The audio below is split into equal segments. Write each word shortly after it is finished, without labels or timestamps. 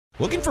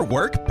Looking for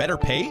work, better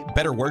pay,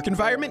 better work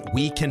environment?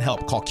 We can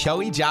help. Call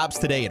Kelly Jobs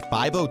today at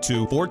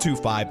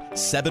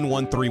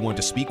 502-425-7131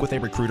 to speak with a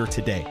recruiter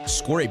today.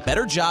 Score a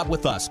better job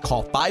with us.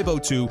 Call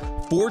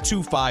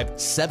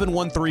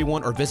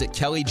 502-425-7131 or visit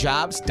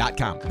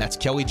kellyjobs.com. That's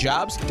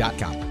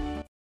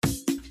kellyjobs.com.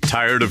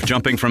 Tired of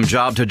jumping from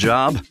job to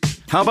job?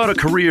 How about a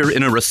career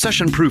in a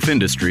recession-proof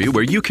industry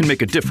where you can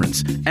make a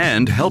difference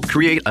and help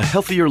create a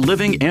healthier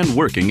living and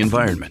working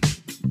environment?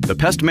 The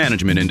pest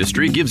management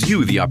industry gives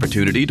you the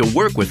opportunity to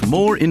work with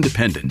more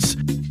independence.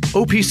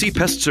 OPC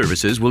Pest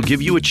Services will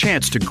give you a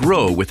chance to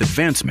grow with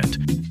advancement.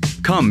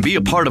 Come be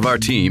a part of our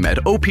team at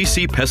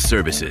OPC Pest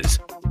Services.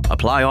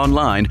 Apply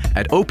online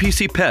at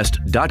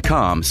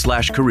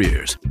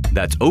opcpest.com/careers.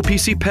 That's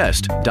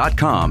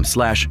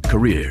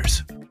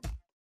opcpest.com/careers.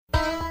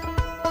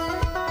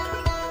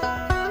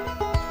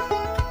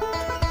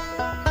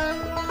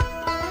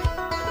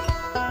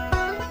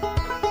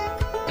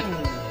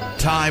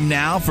 Time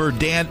now for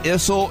Dan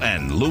Issel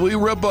and Louis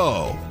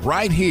Rabot,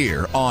 right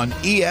here on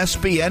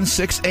ESPN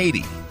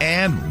 680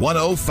 and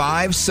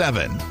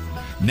 105.7.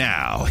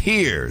 Now,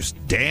 here's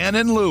Dan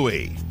and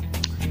Louis.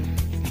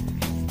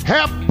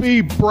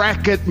 Happy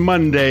Bracket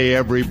Monday,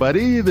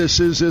 everybody. This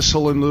is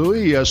Issel and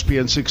Louis,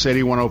 ESPN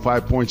 680,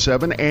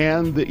 105.7,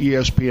 and the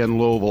ESPN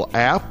Louisville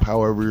app,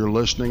 however you're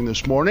listening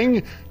this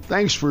morning.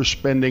 Thanks for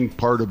spending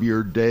part of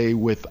your day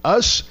with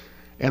us.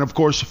 And, of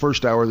course, the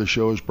first hour of the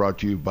show is brought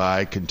to you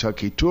by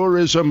Kentucky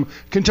Tourism,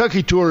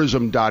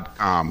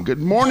 KentuckyTourism.com. Good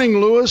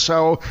morning, Louis.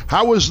 How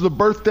was the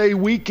birthday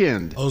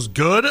weekend? It was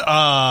good.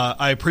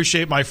 I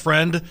appreciate my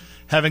friend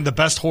having the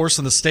best horse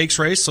in the stakes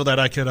race so that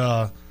I could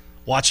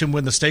watch him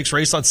win the stakes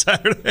race on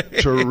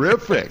Saturday.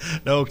 Terrific.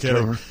 No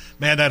kidding.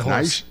 Man, that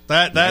horse.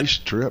 Nice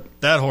trip.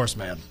 That horse,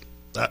 man.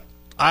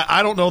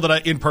 I don't know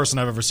that in person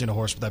I've ever seen a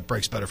horse that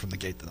breaks better from the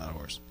gate than that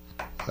horse.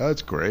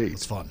 That's great.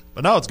 It's fun.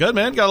 But no, it's good,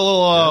 man. Got a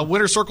little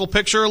winner's circle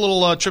picture, a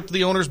little trip to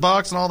the owner's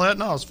box and all that.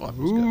 No, it's fun. It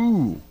was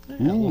Ooh. good.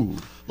 Yeah, a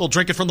little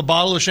drinking from the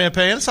bottle of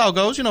champagne. That's how it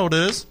goes. You know what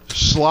it is.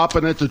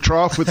 Slopping at the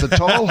trough with the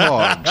tall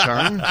hogs,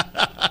 huh?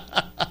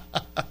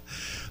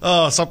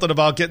 Oh, something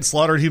about getting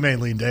slaughtered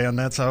humanely, Dan.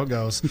 That's how it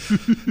goes.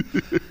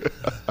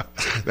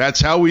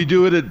 That's how we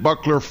do it at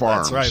Buckler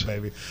Farms. That's right,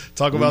 baby.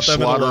 Talk about them.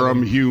 Slaughter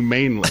them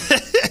humanely.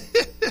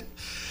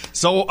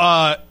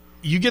 So,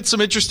 you get some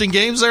interesting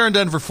games there in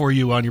Denver for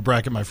you on your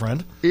bracket, my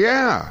friend.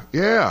 Yeah.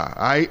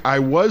 I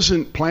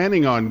wasn't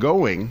planning on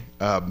going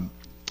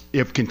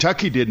if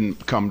Kentucky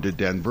didn't come to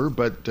Denver,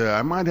 but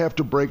I might have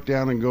to break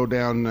down and go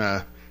down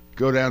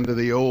to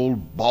the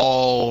old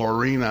Ball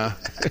Arena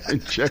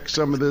and check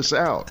some of this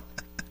out.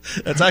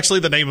 That's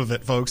actually the name of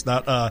it, folks.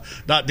 Not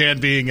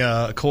Dan being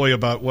coy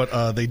about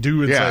what they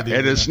do inside the arena.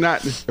 And it's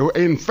not.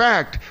 In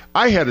fact,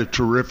 I had a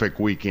terrific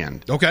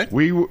weekend. Okay,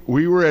 we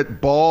were at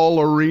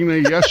Ball Arena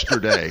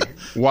yesterday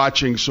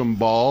watching some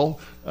ball.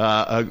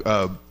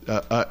 I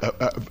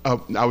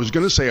was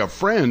going to say a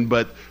friend,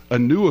 but a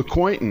new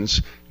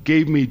acquaintance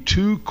gave me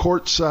 2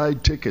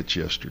 courtside tickets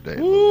yesterday.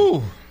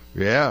 Ooh.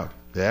 Yeah.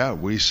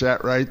 We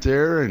sat right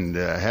there and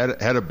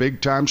had a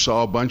big time.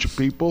 Saw a bunch of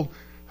people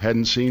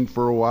hadn't seen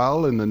for a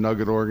while in the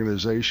Nugget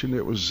organization.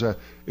 It was a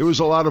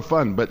lot of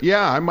fun. But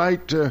yeah, I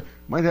might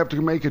have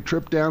to make a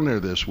trip down there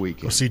this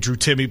weekend. We'll see Drew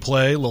Timme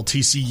play. A little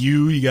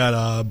TCU. You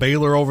got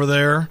Baylor over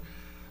there.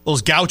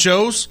 Those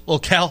Gauchos. A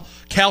little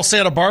Cal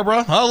Santa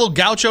Barbara. Huh? A little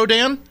Gaucho,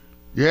 Dan.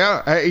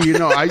 Yeah,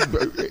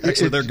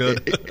 Actually, they're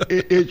good.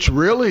 It's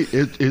really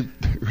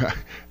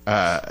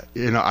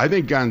I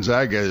think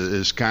Gonzaga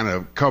is kind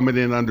of coming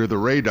in under the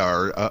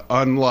radar,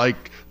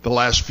 unlike the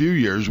last few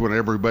years when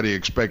everybody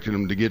expected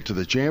them to get to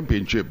the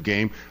championship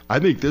game. I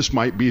think this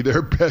might be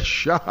their best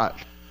shot.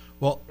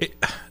 Well,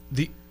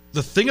 the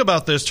thing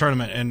about this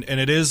tournament, and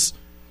it is,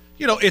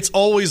 it's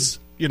always,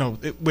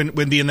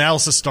 when the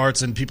analysis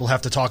starts and people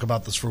have to talk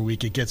about this for a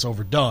week, it gets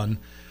overdone,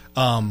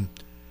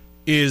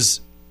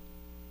 is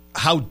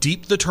how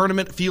deep the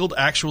tournament field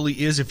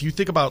actually is. If you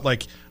think about,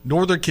 like,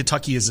 Northern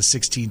Kentucky is a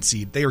 16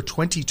 seed. They are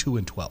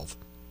 22-12.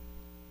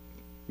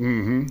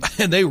 Mm-hmm.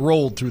 And they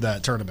rolled through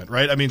that tournament,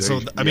 right? I mean, it's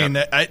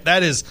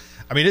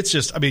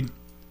just,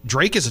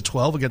 Drake is a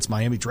 12 against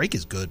Miami. Drake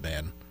is good,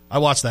 man. I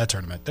watched that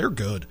tournament. They're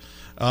good.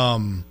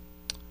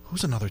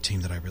 Who's another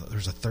team that I really,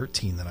 there's a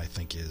 13 that I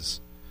think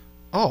is,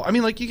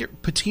 you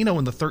get Patino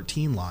in the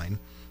 13 line.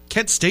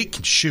 Kent State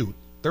can shoot.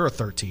 They're a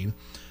 13.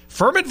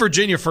 Furman,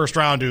 Virginia, first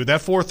round, dude.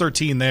 That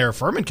 4-13 there.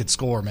 Furman can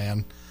score,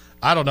 man.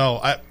 I don't know.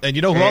 And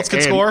you know who else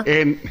can score?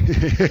 And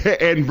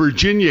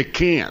Virginia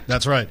can't.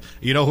 That's right.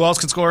 You know who else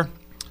can score?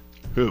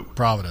 Who?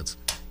 Providence.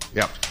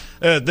 Yep.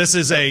 This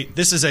is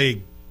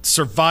a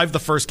survive the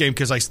first game,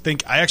 because I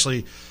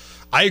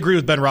agree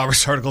with Ben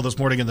Roberts' article this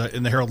morning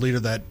in the Herald Leader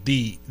that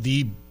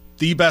the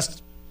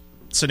best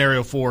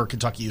scenario for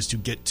Kentucky is to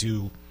get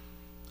to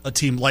a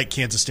team like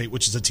Kansas State,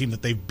 which is a team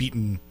that they've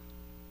beaten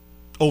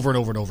over and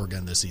over and over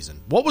again this season.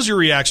 What was your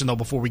reaction, though,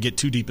 before we get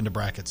too deep into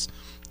brackets,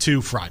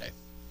 to Friday?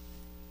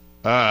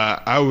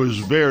 I was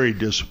very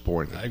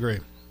disappointed. I agree.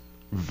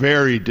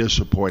 Very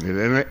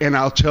disappointed, and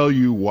I'll tell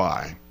you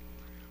why.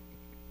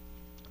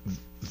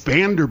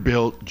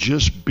 Vanderbilt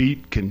just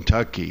beat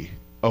Kentucky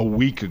a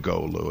week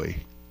ago, Louis,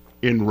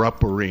 in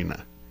Rupp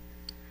Arena.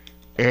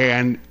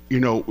 And,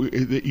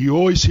 you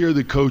always hear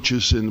the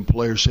coaches and the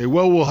players say,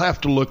 well, we'll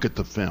have to look at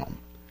the film.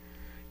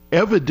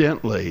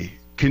 Evidently,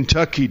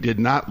 Kentucky did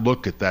not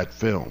look at that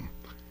film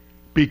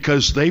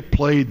because they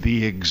played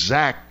the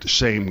exact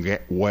same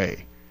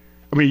way.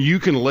 I mean, you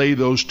can lay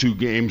those two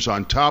games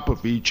on top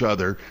of each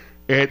other,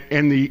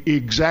 and the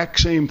exact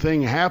same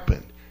thing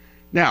happened.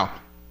 Now,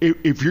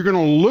 if you're going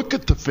to look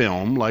at the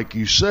film, like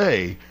you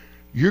say,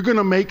 you're going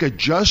to make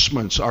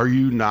adjustments, are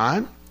you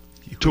not,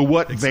 to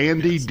what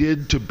Vandy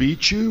did to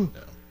beat you?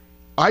 No.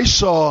 I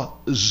saw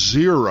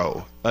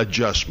zero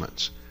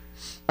adjustments.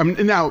 I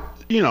mean, now,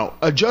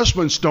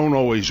 adjustments don't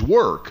always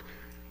work,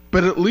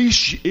 but at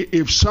least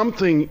if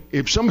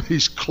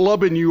somebody's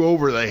clubbing you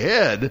over the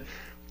head,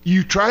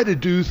 you try to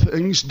do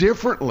things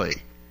differently.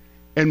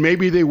 And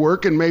maybe they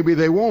work and maybe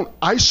they won't.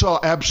 I saw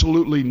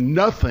absolutely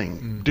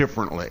nothing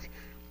differently.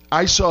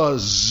 I saw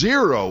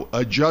zero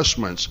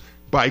adjustments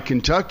by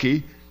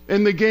Kentucky,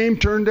 and the game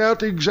turned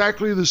out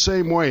exactly the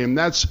same way, and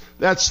that's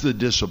the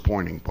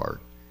disappointing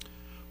part.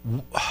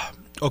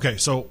 Okay,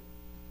 so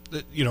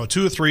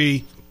 2 or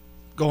 3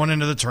 going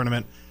into the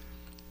tournament.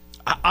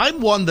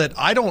 I'm one that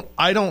I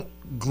don't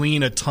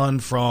glean a ton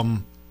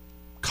from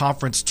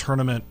conference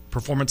tournament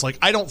performance. Like,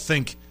 I don't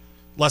think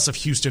less of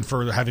Houston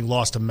for having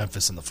lost to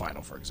Memphis in the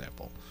final, for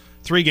example.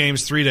 3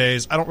 games, 3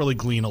 days. I don't really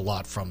glean a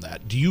lot from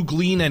that. Do you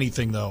glean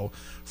anything, though,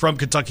 from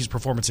Kentucky's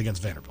performance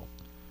against Vanderbilt?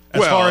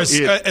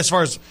 As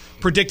far as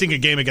predicting a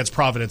game against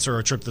Providence or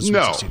a trip to the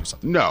Sweet 16 or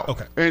something? No.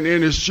 Okay. And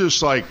it's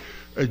just like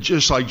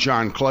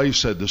John Clay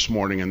said this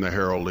morning in the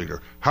Herald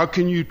Leader. How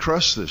can you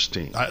trust this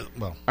team?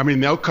 I mean,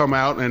 they'll come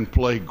out and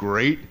play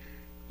great,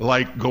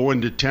 like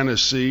going to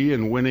Tennessee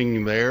and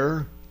winning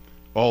there.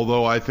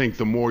 Although I think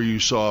the more you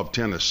saw of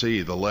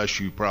Tennessee, the less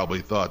you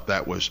probably thought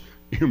that was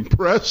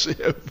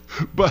impressive.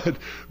 But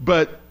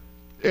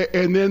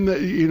and then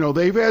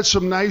they've had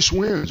some nice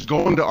wins.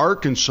 Going to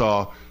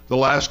Arkansas, the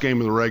last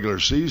game of the regular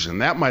season,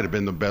 that might have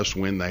been the best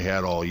win they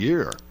had all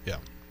year.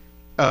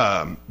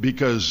 Yeah.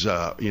 Because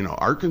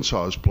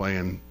Arkansas is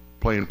playing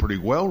pretty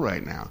well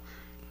right now.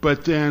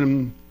 But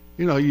then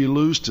you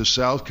lose to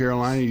South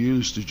Carolina, you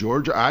lose to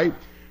Georgia.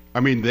 I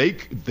mean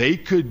they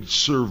could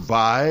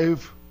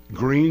survive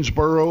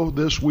Greensboro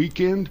this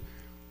weekend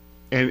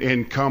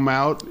and come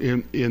out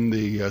in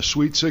the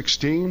Sweet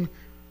 16,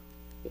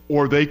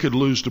 or they could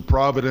lose to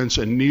Providence,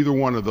 and neither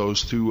one of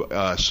those two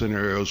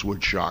scenarios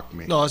would shock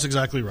me. No, that's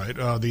exactly right.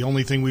 The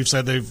only thing we've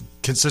said they've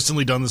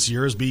consistently done this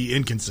year is be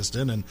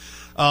inconsistent. And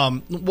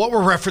what we're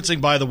referencing,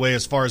 by the way,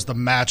 as far as the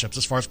matchups,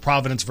 as far as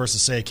Providence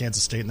versus, say,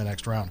 Kansas State in the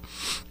next round,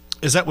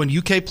 is that when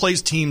UK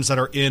plays teams that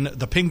are in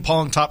the ping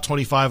pong top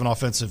 25 in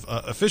offensive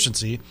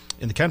efficiency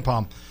in the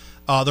KenPom,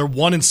 they're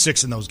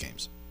 1-6 in those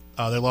games.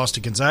 They lost to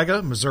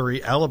Gonzaga,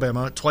 Missouri,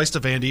 Alabama, twice to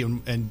Vandy,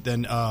 and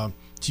then to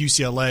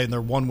UCLA. And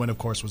their one win, of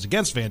course, was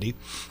against Vandy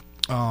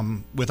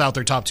without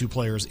their top 2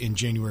 players in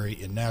January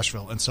in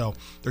Nashville. And so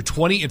they're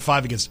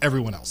 20-5 against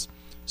everyone else.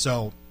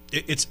 So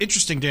it's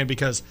interesting, Dan,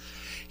 because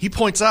he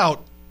points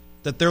out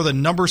that they're the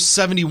number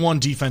 71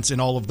 defense in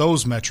all of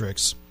those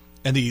metrics.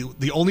 And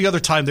the only other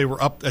time they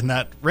were up in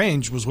that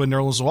range was when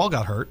Nerlens Noel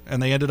got hurt,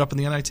 and they ended up in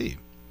the NIT.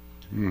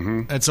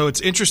 Mm-hmm. And so it's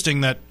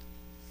interesting that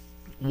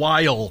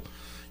while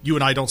you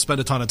and I don't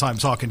spend a ton of time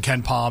talking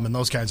KenPom and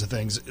those kinds of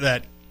things,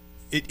 that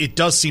it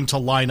does seem to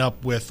line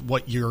up with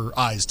what your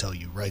eyes tell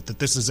you, right? That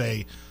this is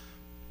an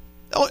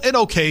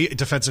okay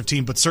defensive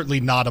team, but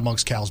certainly not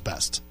amongst Cal's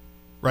best,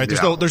 right?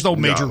 There's no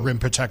major rim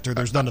protector.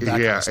 There's none of that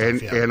kind of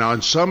stuff. And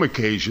on some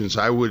occasions,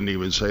 I wouldn't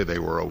even say they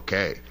were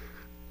okay.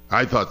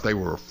 I thought they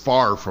were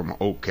far from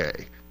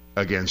okay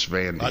against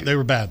Vandy. They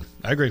were bad.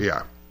 I agree.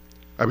 Yeah.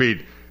 I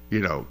mean,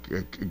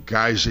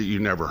 guys that you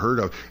never heard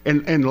of.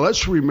 And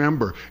let's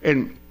remember,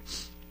 and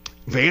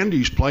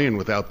Vandy's playing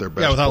without their best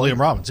player. Without Liam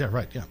Robbins. Yeah,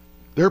 right, yeah.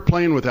 They're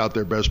playing without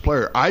their best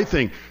player. I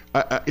think,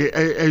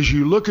 as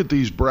you look at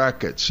these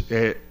brackets,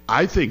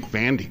 I think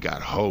Vandy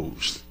got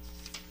hosed.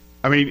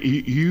 I mean,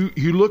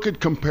 you look at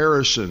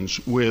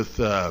comparisons with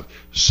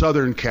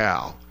Southern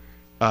Cal,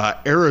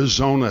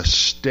 Arizona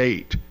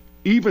State,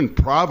 even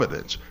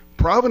Providence.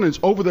 Providence,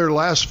 over their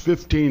last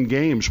 15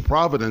 games,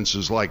 Providence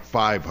is like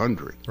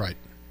 500. Right.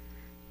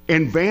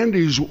 And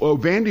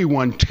Vandy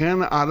won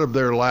 10 out of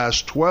their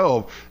last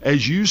 12.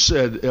 As you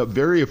said,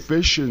 very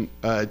efficient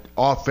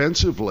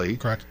offensively.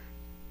 Correct.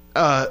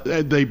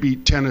 They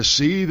beat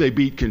Tennessee. They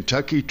beat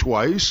Kentucky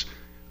twice.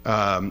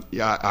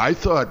 I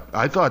thought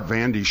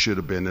Vandy should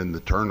have been in the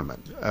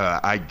tournament.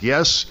 I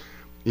guess,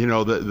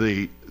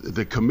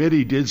 the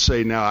committee did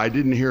say, now I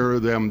didn't hear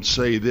them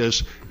say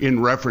this in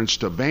reference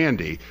to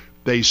Vandy.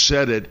 They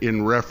said it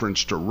in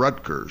reference to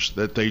Rutgers,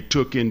 that they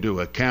took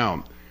into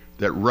account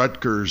that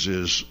Rutgers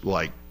is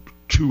like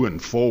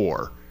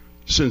 2-4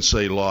 since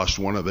they lost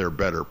one of their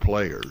better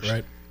players.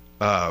 Right.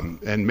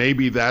 And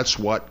maybe that's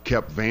what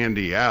kept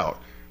Vandy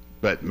out.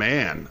 But,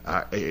 man,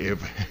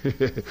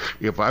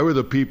 if I were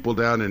the people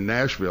down in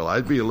Nashville,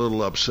 I'd be a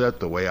little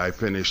upset the way I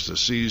finished the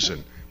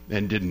season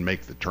and didn't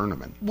make the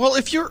tournament. Well,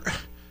 if you're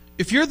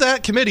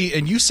that committee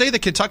and you say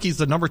that Kentucky's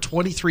the number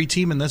 23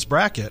 team in this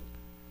bracket,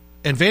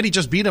 and Vandy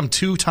just beat them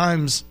 2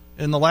 times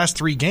in the last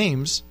 3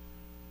 games,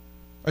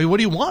 I mean, what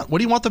do you want? What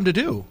do you want them to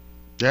do?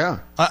 Yeah.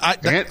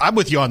 I'm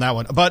with you on that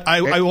one. But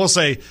I will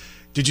say,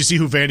 did you see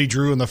who Vandy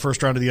drew in the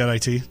first round of the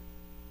NIT?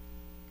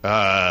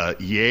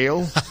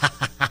 Yale.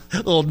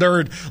 little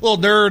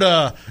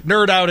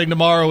nerd outing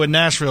tomorrow in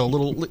Nashville.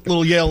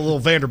 Little Yale, little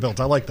Vanderbilt.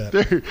 I like that.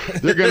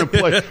 They're going to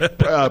play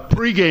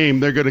pregame.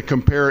 They're going to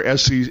compare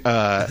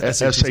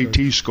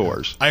SAT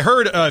scores. I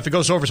heard if it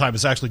goes to overtime,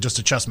 it's actually just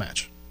a chess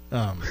match.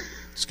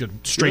 It's good,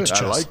 straight to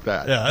chess. I like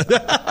that. Yeah.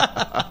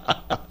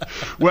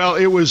 Well,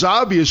 it was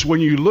obvious when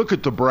you look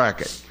at the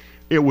bracket.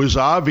 It was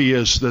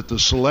obvious that the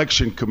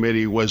selection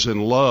committee was in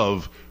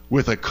love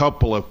with a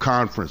couple of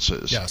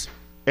conferences. Yes.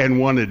 And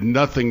wanted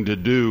nothing to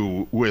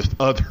do with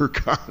other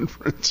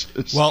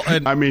conferences. Well,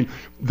 I mean,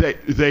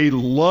 they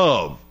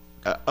loved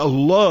the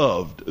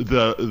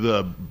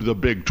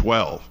Big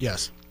 12.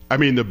 Yes. I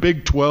mean, the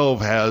Big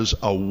 12 has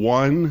a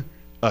 1,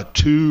 a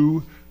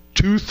 2,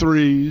 2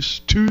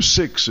 3s, 2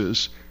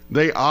 6s.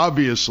 They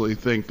obviously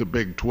think the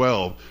Big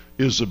 12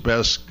 is the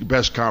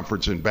best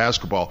conference in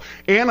basketball.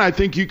 And I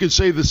think you could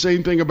say the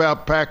same thing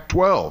about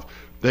Pac-12.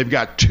 They've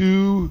got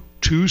two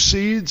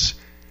seeds.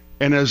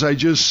 And as I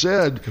just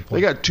said,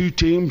 they got 2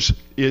 teams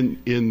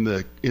in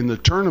the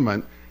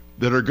tournament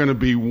that are going to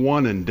be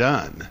one and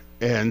done.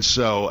 And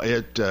so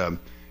and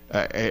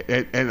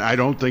I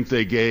don't think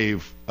they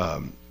gave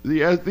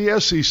the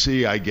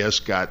SEC, I guess,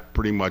 got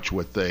pretty much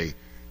what they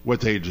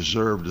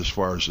deserved as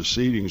far as the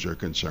seedings are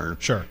concerned.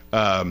 Sure.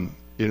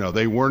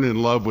 They weren't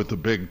in love with the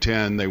Big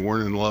Ten. They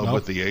weren't in love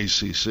with the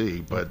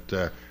ACC.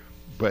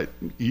 But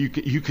you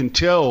can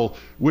tell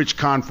which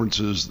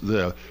conferences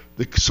the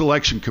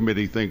selection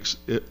committee thinks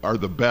are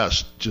the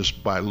best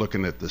just by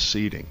looking at the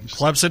seedings.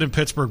 Clemson and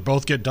Pittsburgh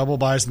both get double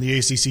byes in the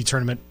ACC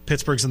tournament.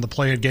 Pittsburgh's in the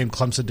play-in game.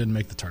 Clemson didn't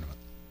make the tournament.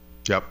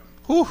 Yep.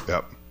 Whew.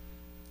 Yep.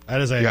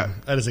 That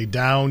is a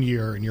down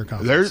year in your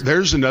conference.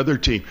 There's another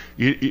team.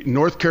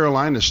 North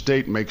Carolina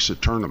State makes a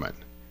tournament.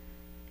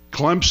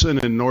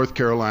 Clemson and North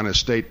Carolina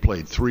State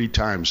played 3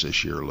 times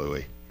this year,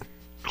 Louis.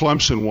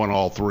 Clemson won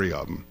all 3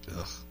 of them.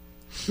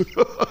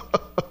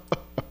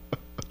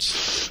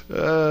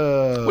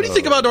 What do you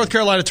think about North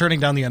Carolina turning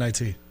down the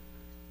NIT?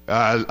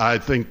 I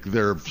think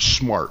they're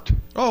smart.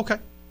 Oh, okay.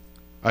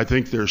 I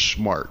think they're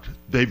smart.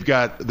 They've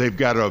got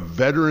a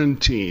veteran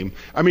team.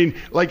 I mean,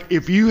 like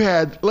if you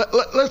had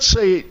let's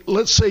say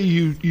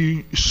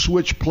you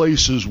switch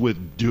places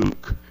with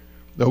Duke.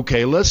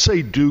 Okay, let's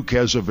say Duke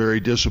has a very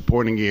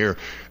disappointing year,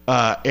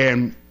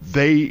 and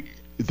they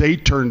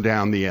turn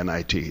down the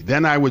NIT.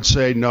 Then I would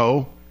say,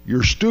 no,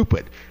 you're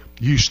stupid.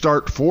 You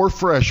start 4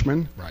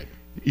 freshmen. Right.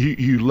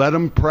 You let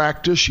them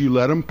practice. You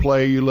let them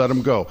play. You let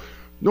them go.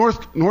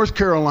 North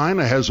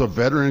Carolina has a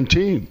veteran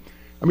team.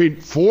 I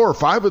mean, 4 or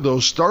 5 of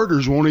those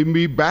starters won't even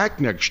be back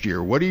next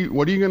year. What are you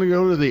going to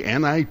go to the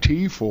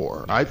NIT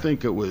for? I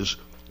think it was.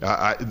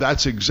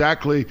 That's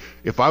exactly,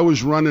 if I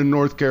was running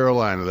North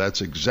Carolina, that's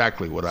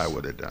exactly what I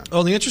would have done.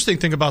 Well, the interesting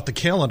thing about the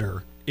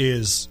calendar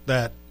is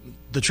that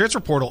the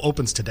transfer portal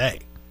opens today.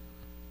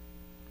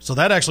 So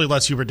that actually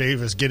lets Hubert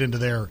Davis get into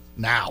there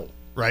now,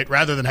 right?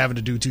 Rather than having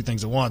to do 2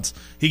 things at once,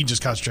 he can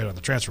just concentrate on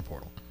the transfer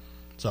portal.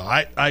 So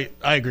I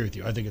agree with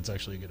you. I think it's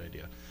actually a good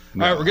idea.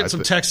 All right, we're getting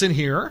some texts in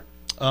here.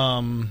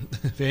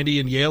 Vandy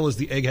and Yale is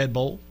the Egghead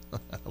Bowl.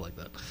 I like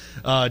that.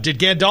 Did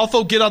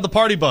Gandolfo get on the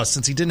party bus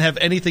since he didn't have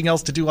anything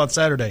else to do on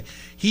Saturday?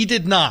 He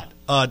did not.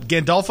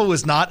 Gandolfo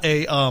is not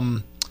a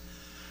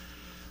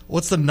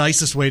what's the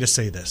nicest way to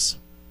say this?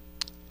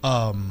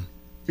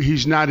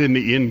 He's not in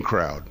the in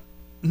crowd.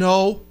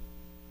 No,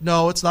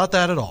 it's not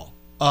that at all.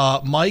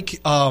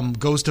 Mike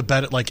goes to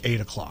bed at like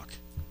 8 o'clock.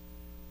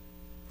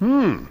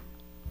 And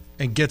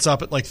gets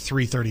up at like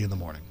 3:30 in the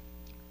morning.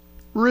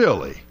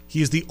 Really?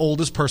 He is the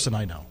oldest person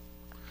I know.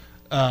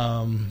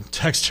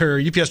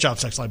 Texter, UPS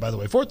Jobs text line, by the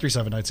way,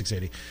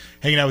 437-9680.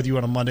 Hanging out with you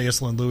on a Monday,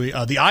 Issel and Louie.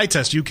 The eye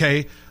test,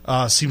 UK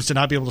seems to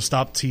not be able to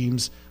stop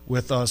teams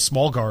with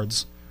small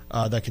guards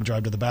that can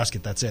drive to the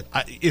basket. That's it.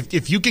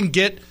 If you can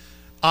get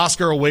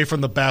Oscar away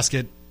from the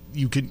basket,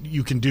 you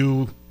can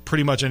do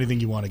pretty much anything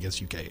you want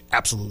against UK.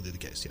 Absolutely the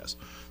case, yes.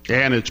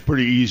 And it's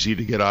pretty easy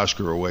to get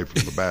Oscar away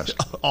from the basket.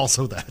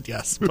 Also that,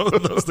 yes. Both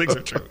of those things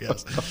are true,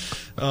 yes.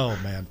 Oh,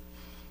 man.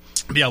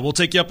 Yeah, we'll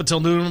take you up until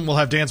noon. We'll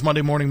have Dan's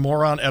Monday Morning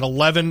Moron at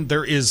 11.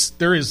 There is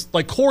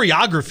like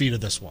choreography to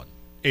this one,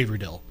 Avery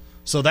Dill.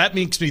 So that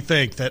makes me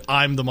think that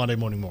I'm the Monday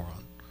Morning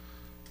Moron.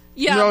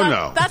 Yeah,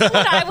 no. That's what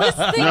I was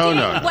thinking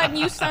No. when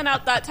you sent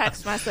out that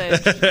text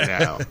message.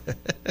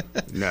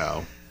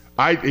 No.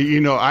 I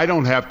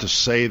don't have to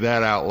say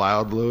that out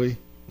loud, Louie.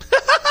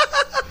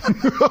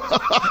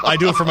 I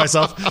do it for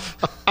myself.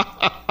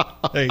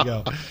 There you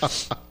go.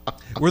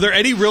 Were there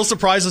any real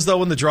surprises,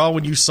 though, in the draw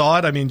when you saw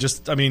it?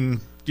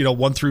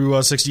 1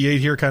 through 68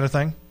 here kind of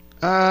thing?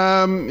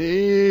 Not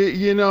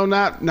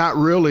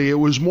really. It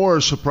was more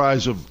a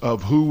surprise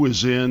of who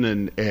was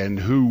in and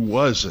who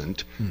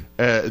wasn't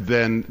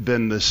than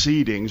the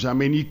seedings. I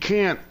mean, you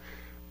can't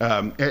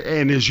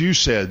And as you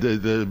said,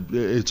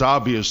 it's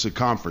obvious the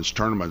conference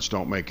tournaments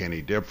don't make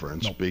any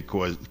difference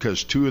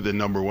because two of the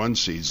number one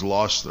seeds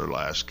lost their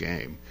last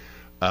game.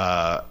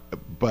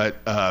 But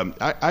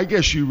I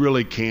guess you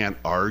really can't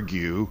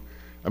argue.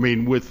 I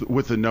mean,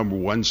 with the number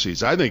one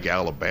seeds, I think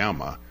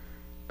Alabama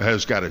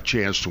has got a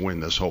chance to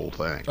win this whole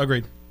thing.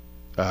 Agreed.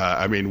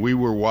 I mean, we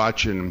were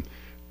watching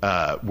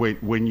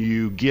when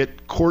you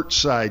get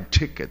courtside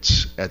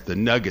tickets at the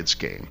Nuggets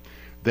game.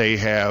 They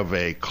have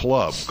a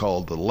club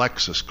called the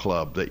Lexus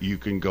Club that you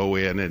can go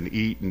in and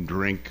eat and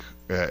drink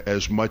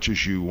as much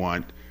as you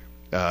want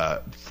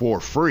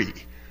for free.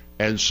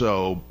 And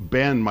so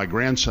Ben, my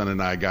grandson,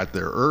 and I got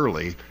there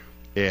early,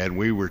 and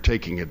we were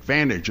taking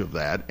advantage of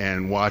that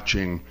and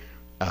watching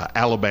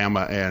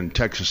Alabama and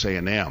Texas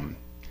A&M.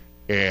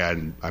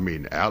 And, I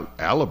mean,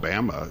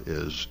 Alabama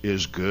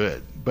is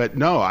good. But,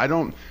 no, I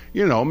don't –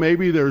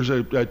 maybe there's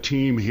a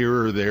team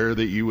here or there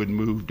that you would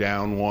move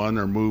down one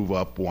or move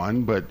up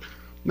one, but –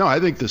 no,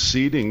 I think the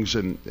seedings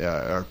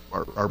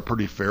are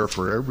pretty fair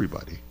for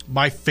everybody.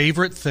 My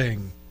favorite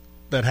thing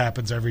that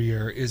happens every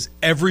year is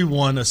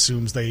everyone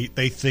assumes they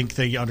think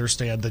they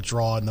understand the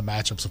draw and the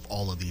matchups of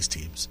all of these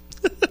teams.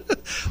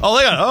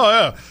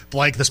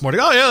 Blake this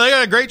morning. Oh, yeah, they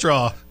got a great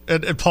draw.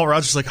 And Paul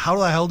Rogers is like, how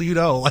the hell do you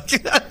know? Like,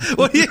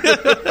 what do you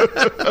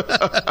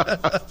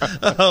that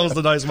was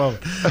a nice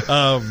moment.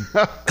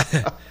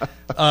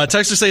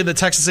 Texter saying that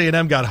Texas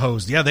A&M got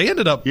hosed. Yeah, they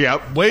ended up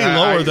way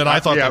lower than I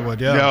thought they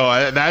would. Yeah.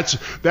 No,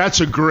 that's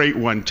a great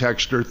one,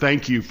 Texter.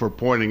 Thank you for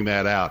pointing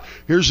that out.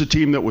 Here's a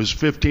team that was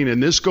 15,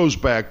 and this goes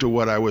back to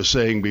what I was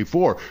saying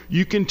before.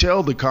 You can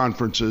tell the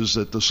conferences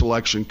that the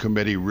selection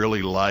committee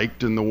really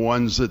liked and the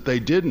ones that they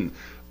didn't.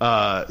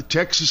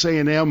 Texas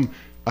A&M,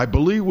 I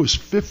believe, was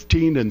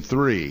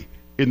 15-3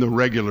 in the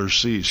regular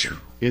season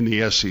in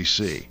the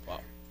SEC. Wow.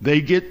 They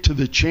get to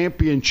the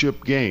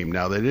championship game.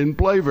 Now, they didn't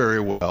play very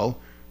well,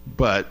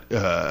 but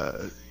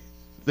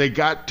they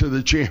got to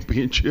the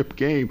championship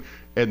game,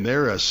 and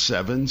they're a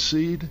 7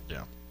 seed.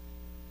 Yeah.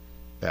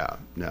 Yeah.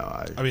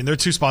 No, I mean, they're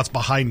 2 spots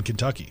behind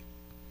Kentucky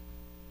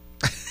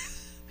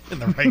in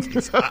the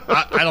rankings.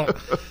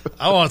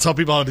 I don't want to tell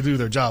people how to do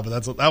their job,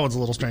 but that one's a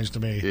little strange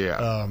to me.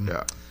 Yeah.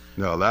 Yeah.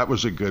 No, that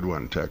was a good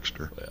one,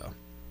 Texter. Yeah.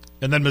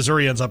 And then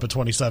Missouri ends up at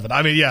 27.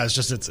 I mean, yeah, it's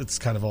just it's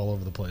kind of all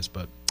over the place,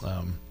 but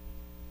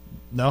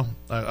no,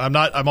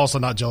 I'm also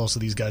not jealous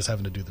of these guys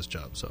having to do this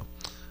job, so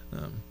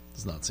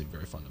does not seem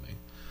very fun to me.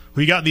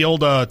 We got the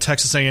old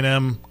Texas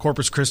A&M,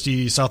 Corpus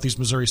Christi, Southeast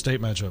Missouri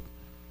State matchup.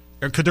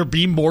 Could there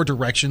be more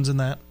directions in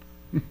that?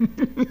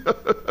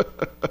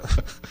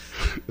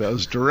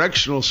 Those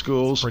directional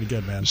schools. Pretty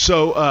good, man.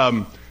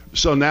 So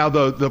now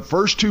the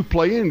first 2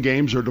 play-in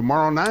games are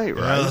tomorrow night,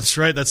 right? Yeah, that's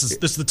right. This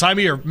is the time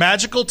of year,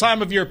 magical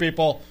time of year,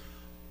 people.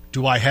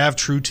 Do I have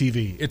True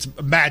TV? It's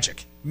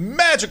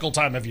magical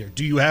time of year.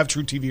 Do you have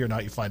True TV or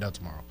not? You find out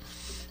tomorrow.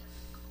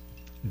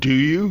 Do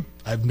you?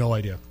 I have no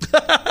idea.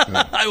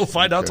 I will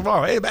find out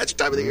tomorrow. Hey, magic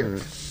time of the year.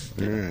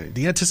 All right.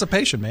 The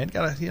anticipation, man.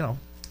 Got to, a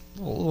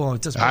little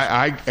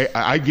anticipation.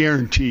 I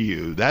guarantee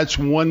you that's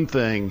one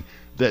thing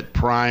that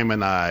Prime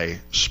and I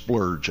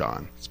splurge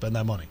on. Spend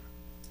that money.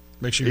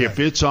 Make sure if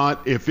it's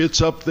up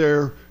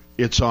there,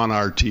 it's on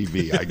our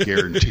TV. I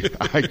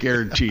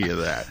guarantee you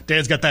that.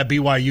 Dan's got that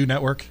BYU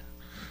network.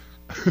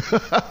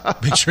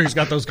 Make sure he's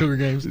got those Cougar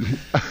games.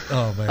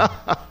 Oh man.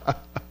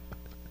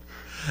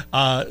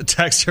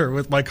 Texter,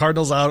 with my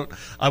Cardinals out,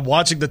 I'm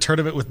watching the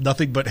tournament with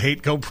nothing but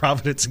hate. Go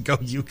Providence and go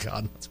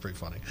UConn. That's pretty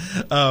funny.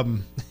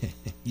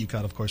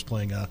 UConn, of course,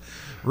 playing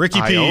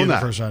Ricky P in the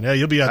first round. Yeah,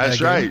 you'll be at that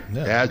game. Right.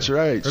 Yeah, that's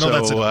right.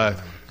 So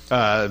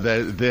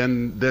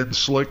then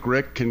Slick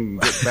Rick can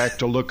get back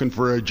to looking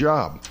for a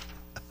job.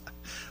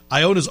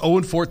 Iona's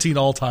 0-14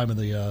 all time in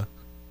the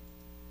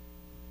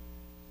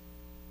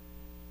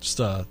just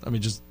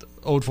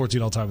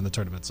 0-14 all time in the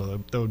tournament.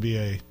 So that would be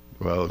a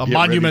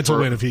monumental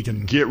win if he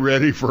can get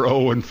ready for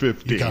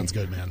 0-15. UConn's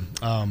good, man.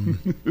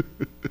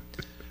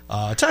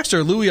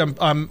 Texter Louie,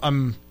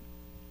 I'm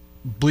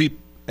bleep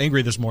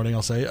angry this morning.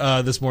 I'll say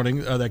this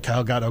morning that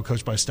Cal got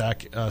outcoached by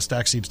Stack.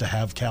 Stack seems to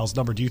have Cal's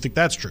number. Do you think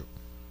that's true?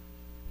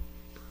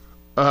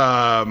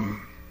 Well,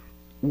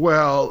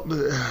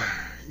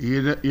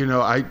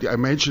 I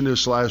mentioned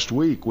this last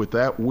week with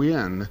that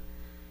win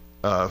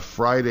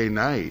Friday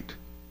night.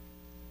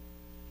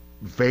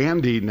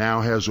 Vandy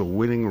now has a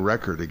winning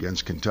record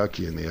against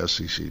Kentucky in the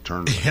SEC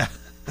tournament. Yeah.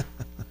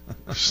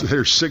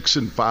 They're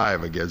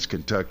 6-5 against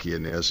Kentucky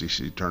in the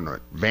SEC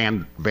tournament.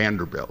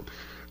 Vanderbilt.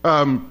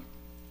 I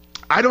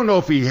don't know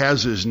if he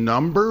has his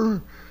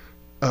number.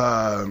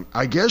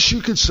 I guess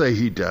you could say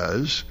he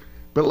does.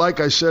 But like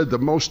I said, the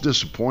most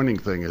disappointing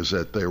thing is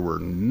that there were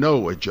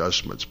no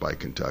adjustments by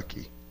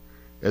Kentucky.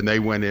 And they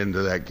went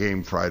into that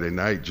game Friday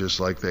night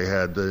just like they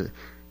had the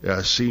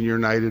senior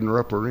night in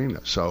Rupp Arena.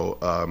 So,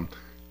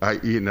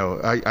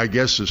 I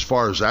guess as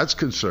far as that's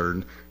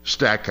concerned,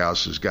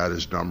 Stackhouse has got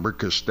his number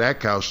because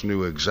Stackhouse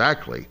knew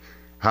exactly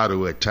how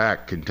to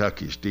attack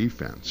Kentucky's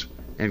defense.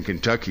 And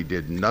Kentucky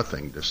did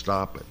nothing to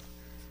stop it.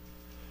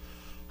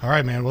 All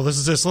right, man. Well, this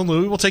is Islin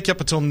Louie. We'll take you up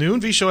until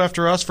noon. V-Show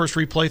after us. First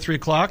replay, 3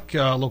 o'clock.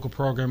 Local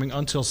programming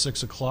until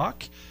 6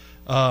 o'clock.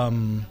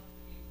 Someone's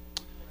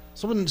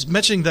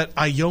mentioning that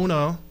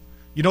Iona.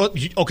 You know what?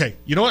 Okay,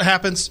 you know what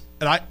happens?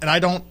 I'm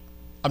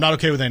not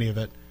okay with any of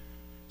it.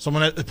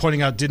 Someone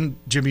pointing out, didn't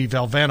Jimmy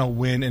Valvano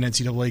win an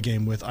NCAA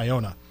game with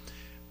Iona?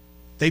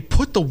 They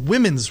put the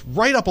women's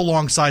right up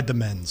alongside the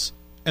men's,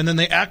 and then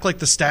they act like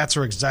the stats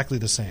are exactly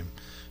the same.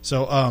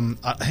 So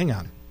hang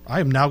on. I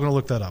am now going to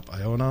look that up.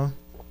 Iona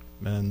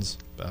men's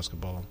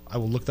basketball. I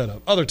will look that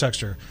up. Other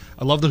texture.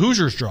 I love the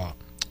Hoosiers draw.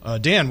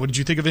 Dan, what did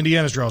you think of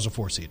Indiana's draw as a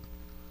 4 seed?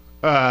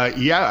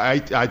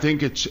 I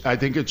think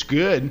it's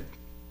good.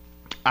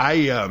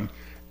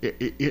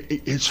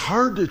 It's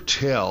hard to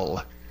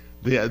tell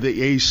the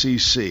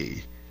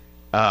ACC.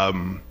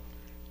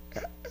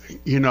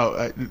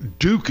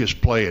 Duke is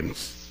playing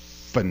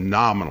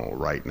phenomenal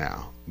right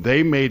now.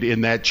 They made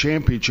in that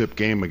championship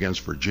game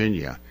against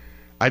Virginia.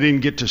 I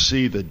didn't get to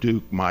see the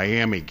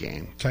Duke-Miami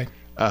game. Okay.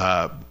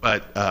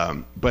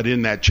 But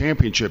in that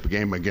championship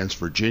game against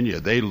Virginia,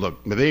 they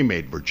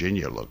made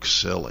Virginia look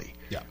silly.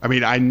 Yeah. I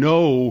mean, I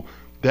know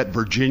that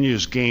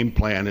Virginia's game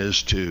plan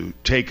is to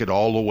take it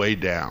all the way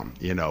down,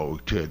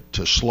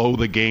 to slow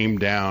the game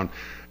down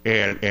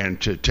and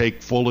to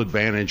take full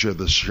advantage of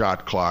the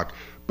shot clock.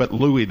 But,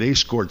 Louis, they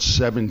scored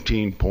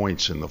 17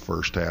 points in the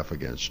first half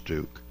against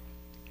Duke.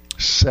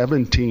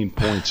 17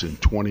 points in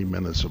 20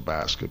 minutes of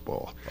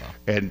basketball. Wow.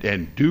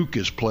 And Duke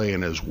is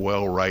playing as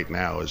well right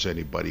now as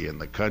anybody in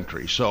the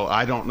country. So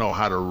I don't know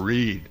how to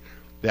read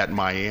that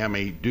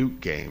Miami-Duke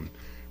game.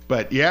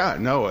 But,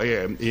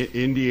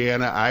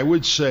 Indiana, I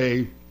would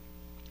say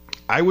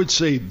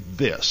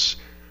this.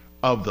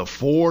 Of the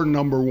 4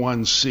 number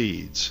 1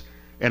 seeds,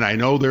 and I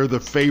know they're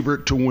the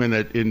favorite to win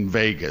it in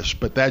Vegas,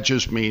 but that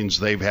just means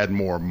they've had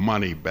more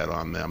money bet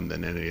on them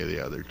than any of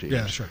the other teams.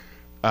 Yeah, sure.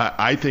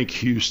 I think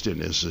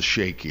Houston is the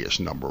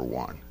shakiest number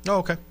 1. Oh,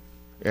 okay.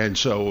 And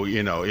so,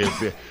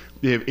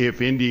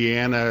 if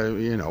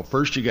Indiana,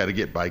 first you got to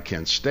get by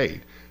Kent State.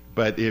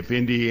 But if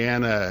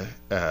Indiana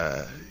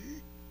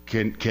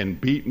can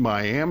beat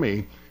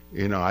Miami,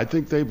 I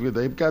think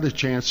they've got a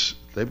chance.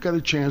 They've got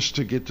a chance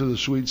to get to the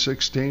Sweet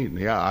 16.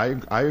 Yeah,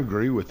 I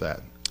agree with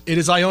that. It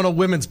is Iona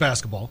women's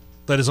basketball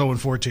that is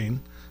 0-14.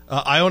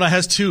 Iona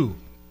has 2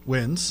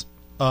 wins.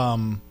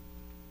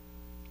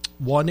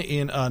 One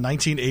in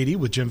 1980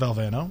 with Jim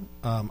Valvano.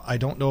 I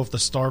don't know if the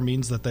star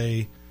means that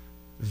they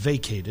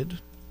vacated.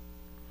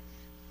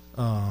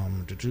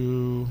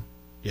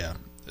 Yeah,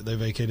 they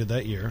vacated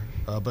that year.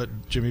 But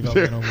Jimmy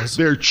Valvano was...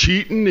 They're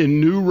cheating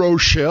in New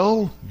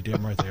Rochelle? You're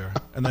damn right they are.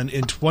 And then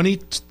in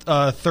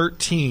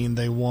 2013,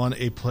 they won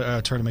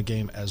a tournament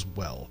game as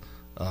well.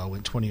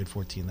 Went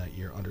 20-14 that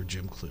year under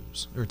Tim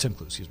Clues,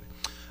 excuse me.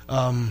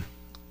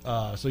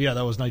 So, yeah,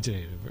 that was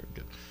 1980. Very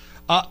good.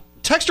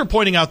 Texter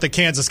pointing out that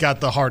Kansas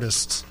got the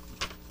hardest.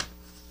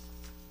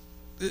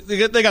 They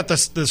got the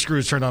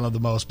screws turned on them the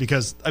most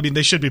because, I mean,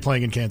 they should be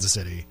playing in Kansas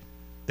City.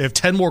 They have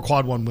 10 more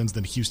quad 1 wins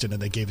than Houston,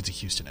 and they gave it to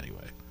Houston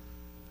anyway.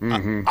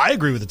 Mm-hmm. I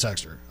agree with the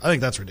texter. I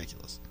think that's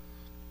ridiculous.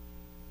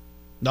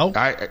 No? No,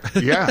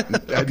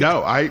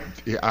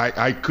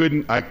 I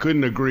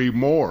couldn't agree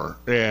more.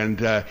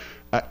 And,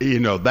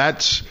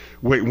 that's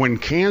when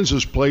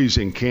Kansas plays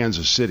in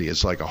Kansas City,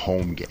 it's like a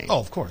home game. Oh,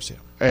 of course, yeah.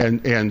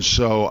 And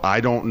so I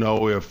don't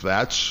know if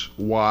that's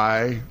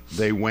why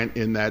they went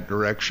in that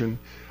direction.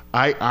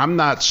 I'm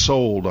not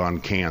sold on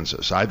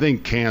Kansas. I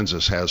think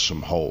Kansas has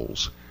some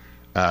holes.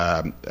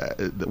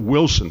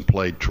 Wilson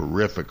played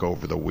terrific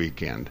over the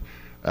weekend,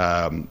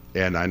 and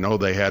I know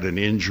they had an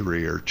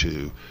injury or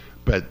two,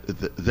 but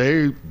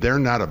they're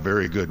not a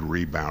very good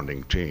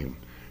rebounding team.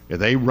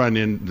 They run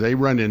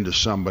into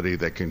somebody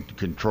that can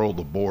control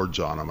the boards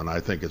on them, and I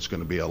think it's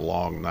going to be a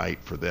long night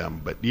for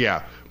them. But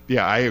yeah,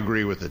 I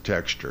agree with the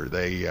texture.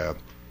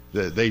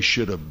 They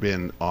should have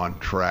been on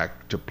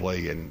track to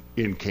play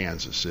in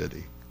Kansas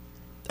City.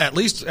 At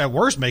least, at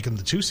worst, make them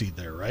the 2 seed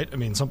there, right? I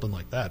mean, something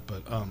like that.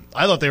 But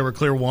I thought they were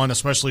clear 1,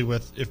 especially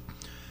with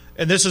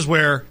and this is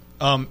where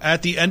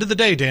at the end of the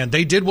day, Dan,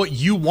 they did what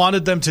you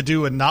wanted them to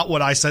do and not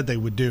what I said they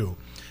would do.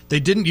 They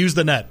didn't use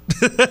the net.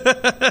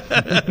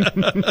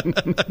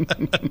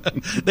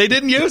 They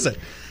didn't use it.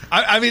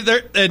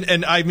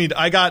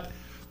 I got.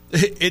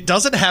 It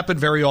doesn't happen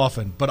very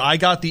often, but I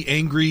got the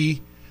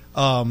angry,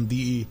 or not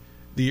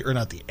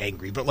the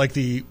angry, but like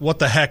the what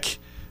the heck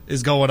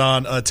is going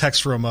on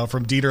text from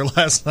Dieter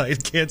last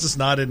night. Kansas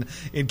not in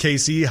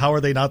KC. How are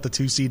they not the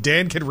 2 seed?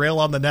 Dan can rail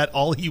on the net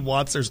all he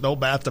wants. There's no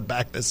math to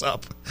back this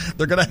up.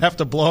 They're going to have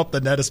to blow up the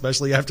net,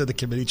 especially after the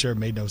committee chair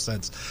made no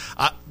sense.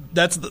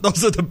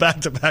 Those are the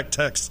back-to-back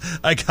texts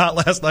I got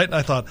last night, and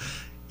I thought,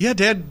 yeah,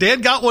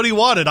 Dan got what he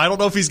wanted. I don't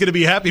know if he's going to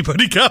be happy,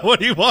 but he got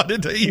what he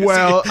wanted.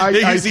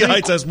 I think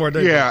Heights has more.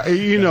 Yeah,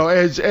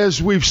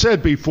 as we've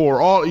said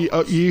before,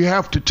 you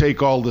have to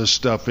take all this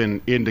stuff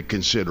into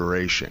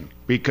consideration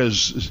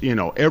because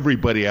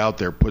everybody out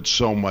there puts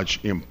so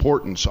much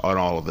importance on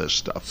all of this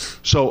stuff.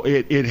 So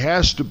it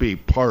has to be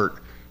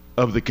part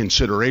of the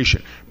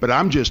consideration. But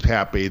I'm just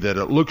happy that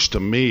it looks to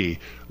me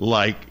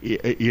like,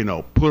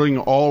 putting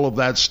all of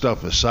that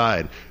stuff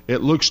aside,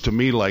 it looks to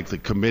me like the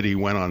committee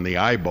went on the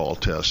eyeball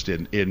test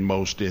in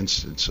most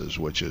instances,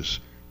 which is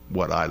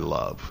what I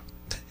love.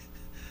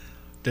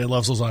 Dan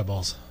loves those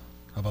eyeballs.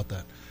 How about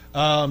that?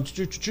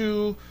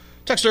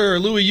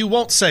 Texter, Louie, you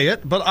won't say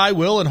it, but I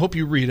will and hope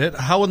you read it.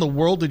 How in the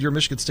world did your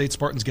Michigan State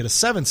Spartans get a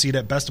 7 seed?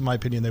 At best, in my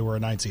opinion, they were a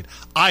 9 seed.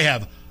 I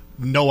have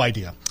no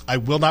idea. I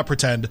will not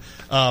pretend.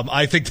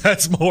 I think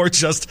that's more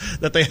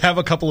just that they have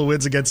a couple of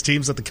wins against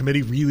teams that the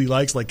committee really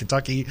likes, like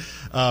Kentucky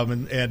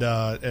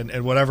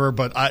and whatever.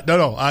 But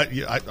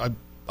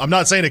I'm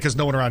not saying it because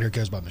no one around here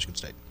cares about Michigan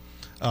State.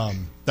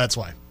 That's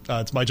why.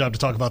 It's my job to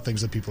talk about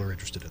things that people are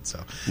interested in. So,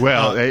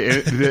 well,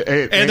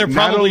 and they're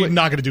probably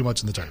not going to do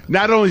much in the tournament.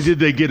 Not only did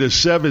they get a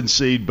 7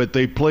 seed, but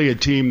they play a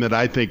team that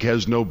I think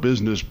has no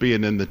business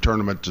being in the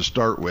tournament to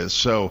start with.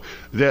 So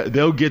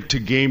they'll get to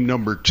game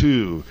number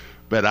 2,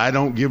 but I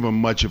don't give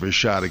them much of a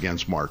shot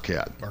against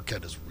Marquette.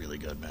 Marquette is really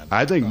good, man.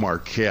 I think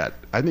Marquette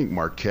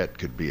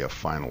could be a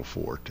Final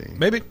Four team.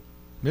 Maybe,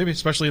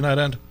 especially in that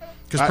end.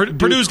 Because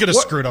Purdue's going to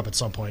screw it up at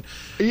some point.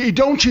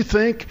 Don't you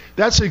think?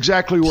 That's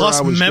exactly where Plus,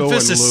 I was going,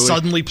 Memphis is Louis.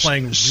 suddenly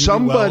playing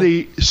really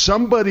well.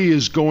 Somebody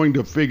is going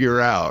to figure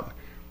out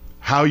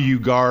how you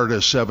guard a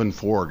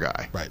 7-4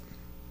 guy. Right.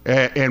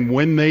 And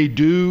when they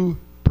do,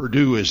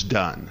 Purdue is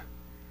done.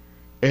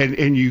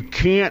 And you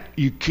can't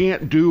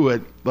do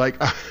it like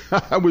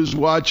I was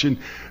watching.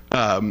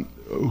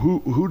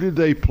 Who did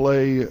they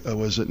play?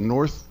 Was it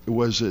North?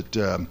 Was it?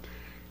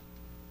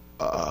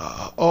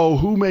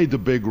 Who made the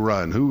big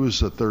run? Who was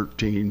the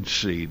 13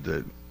 seed?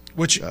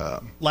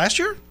 Last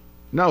year?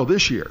 No,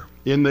 this year.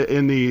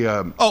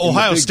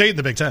 Ohio State in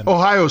the Big Ten.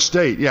 Ohio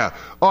State, yeah.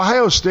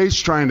 Ohio State's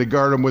trying to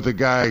guard him with a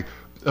guy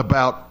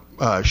about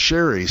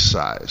Sherry's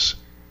size.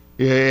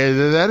 Yeah,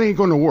 that ain't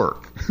going to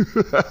work.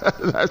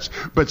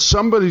 But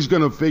somebody's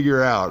going to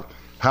figure out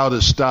how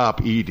to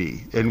stop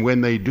Edey, and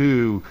when they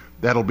do,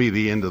 that'll be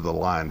the end of the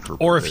line for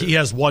Purdue. Or if he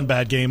has one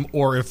bad game,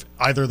 or if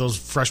either of those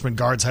freshman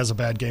guards has a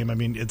bad game. I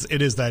mean,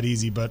 it is that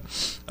easy. But,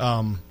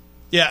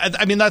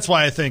 that's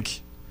why I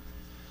think –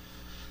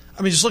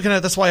 just looking at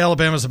it, that's why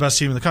Alabama's the best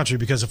team in the country,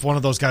 because if one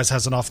of those guys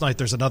has an off night,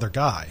 there's another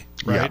guy,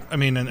 right?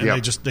 Yeah.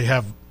 They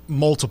have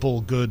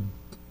multiple good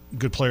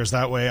players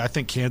that way. I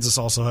think Kansas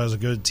also has a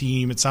good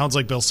team. It sounds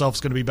like Bill Self's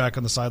going to be back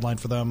on the sideline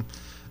for them,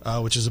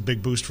 which is a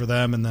big boost for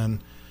them. And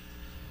then,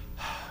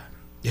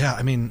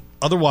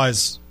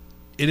 otherwise –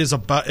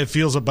 it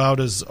feels about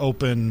as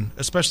open,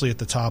 especially at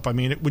the top.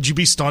 Would you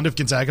be stunned if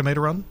Gonzaga made a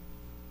run?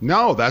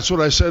 No, that's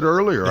what I said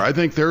earlier. Yeah. I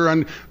think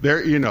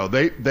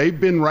they've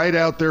been right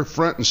out there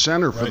front and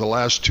center for the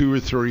last 2 or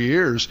 3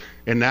 years,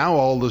 and now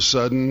all of a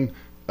sudden,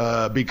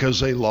 because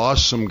they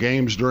lost some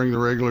games during the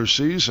regular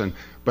season,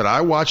 but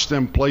I watched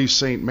them play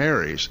St.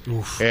 Mary's,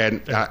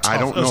 and I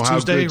don't know how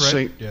Tuesday,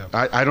 good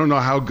I don't know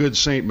how good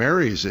St.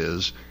 Mary's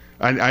is.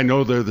 I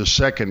know they're the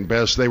second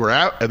best. They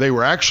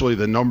were actually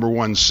the number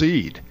 1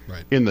 seed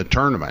in the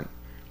tournament.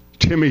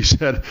 Timmy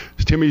said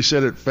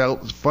it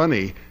felt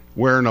funny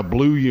wearing a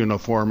blue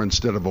uniform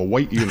instead of a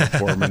white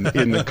uniform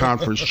in the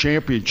conference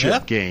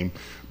championship game,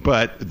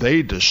 but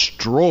they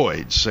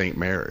destroyed St.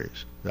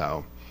 Mary's.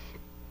 So,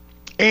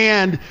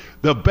 and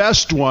the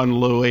best one,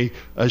 Louis,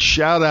 a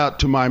shout out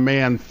to my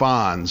man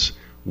Fonz.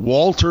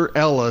 Walter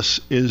Ellis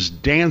is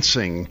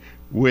dancing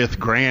with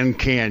Grand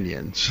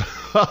Canyons.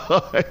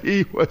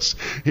 He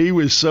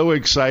was so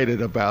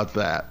excited about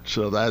that.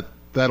 So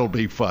that'll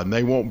be fun.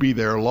 They won't be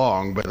there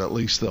long, but at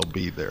least they'll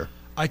be there.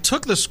 I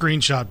took the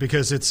screenshot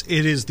because it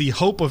is the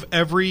hope of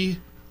every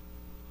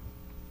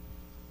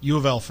U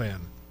of L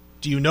fan.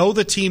 Do you know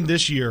the team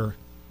this year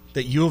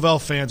that U of L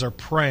fans are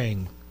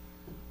praying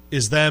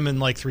is them in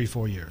like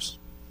 3-4 years?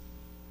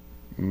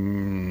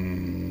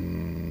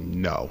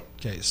 No.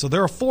 Okay, so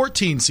there are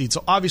 14 seeds.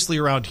 So obviously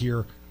around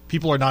here,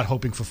 people are not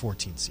hoping for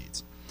 14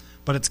 seeds.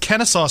 But it's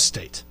Kennesaw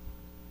State.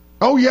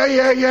 Oh,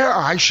 yeah.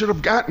 I should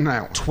have gotten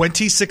that one.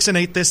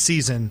 26-8 this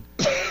season.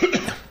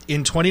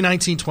 In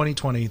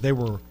 2019-2020, they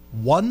were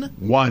 1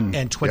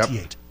 and 28.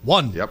 Yep.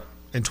 1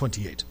 and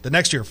 28. The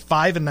next year,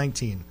 5 and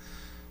 19.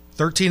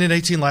 13 and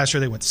 18 last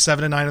year. They went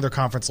 7 and 9 in their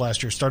conference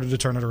last year, started to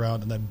turn it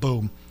around, and then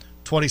boom,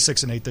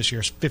 26-8 this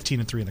year, 15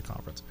 and 3 in the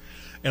conference.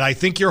 And I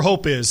think your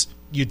hope is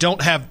you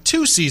don't have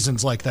 2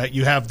 seasons like that.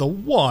 You have the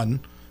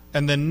 1,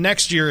 and then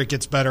next year it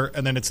gets better,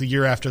 and then it's the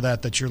year after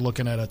that you're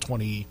looking at a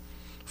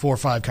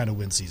 24-5 kind of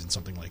win season,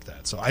 something like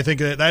that. So I think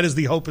that is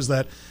the hope, is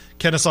that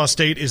Kennesaw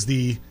State is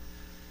the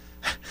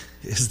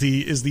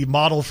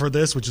model for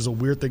this, which is a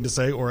weird thing to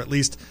say, or at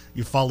least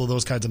you follow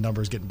those kinds of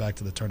numbers getting back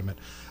to the tournament.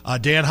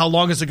 Dan, how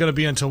long is it going to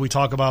be until we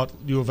talk about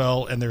U of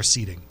L and their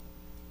seeding?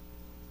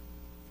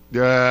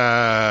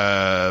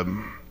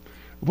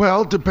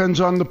 Well, it depends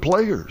on the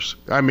players.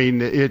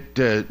 It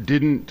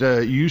didn't.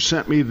 You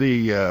sent me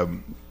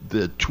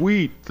the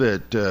tweet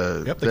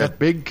that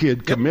big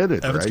kid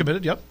committed. Evans right?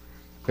 committed. Yep.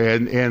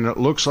 And it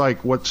looks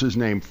like, what's his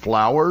name,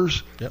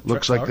 Flowers? Yep,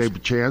 looks Flowers. like they have a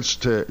chance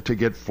to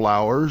get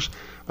Flowers.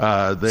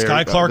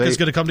 Sky Clark is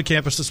going to come to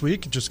campus this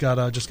week. Just got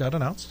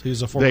announced.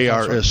 He's a former. They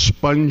are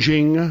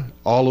expunging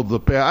all of the.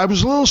 I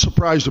was a little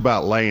surprised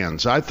about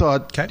Lands. I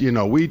thought,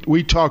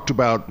 we talked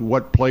about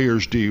what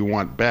players do you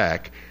want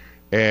back,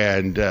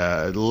 and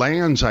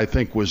Lands I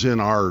think was in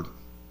our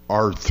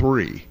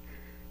three.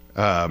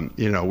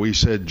 We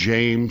said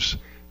James.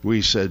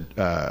 We said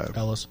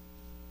Ellis.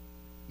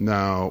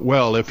 No,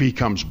 well, if he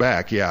comes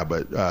back, yeah,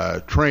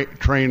 but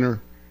Trainer.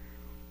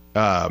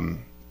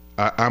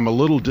 I'm a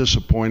little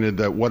disappointed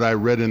that what I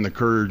read in the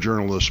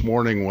Courier-Journal this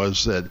morning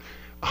was that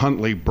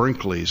Huntley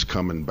Brinkley's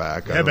coming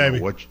back. Hey, baby,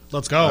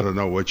 let's go. I don't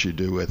know what you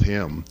do with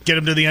him. Get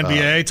him to the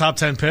NBA, top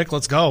 10 pick.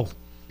 Let's go.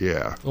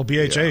 Yeah. Well,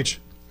 BHH.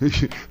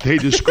 Yeah. They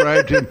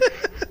described him.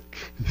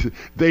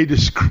 They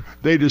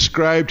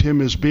described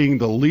him as being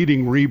the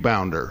leading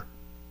rebounder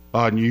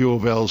on U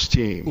of L's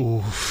team.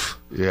 Oof.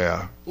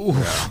 Yeah.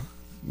 Oof.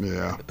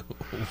 Yeah.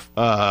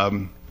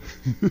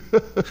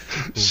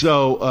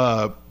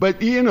 So, but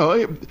they,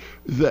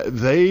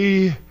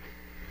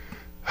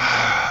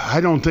 I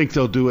don't think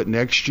they'll do it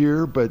next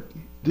year, but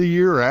the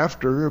year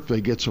after, if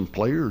they get some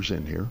players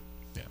in here.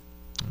 Yeah.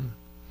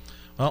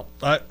 Well,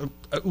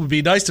 it would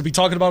be nice to be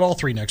talking about all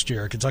three next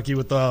year. Kentucky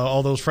with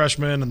all those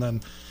freshmen, and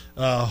then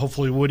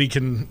hopefully Woody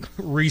can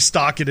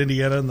restock at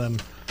Indiana and then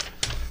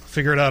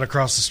figure it out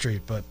across the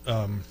street. But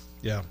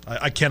yeah,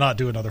 I cannot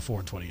do another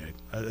 4-28.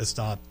 It's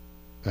not.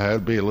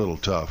 That'd be a little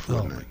tough,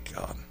 wouldn't it? Oh my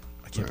God.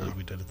 I can't believe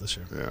we did it this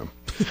year. Yeah.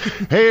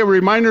 Hey, a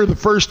reminder, the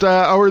first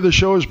hour of the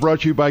show is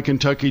brought to you by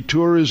Kentucky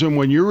Tourism.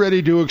 When you're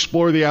ready to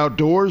explore the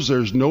outdoors,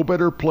 there's no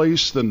better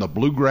place than the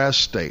Bluegrass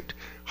State.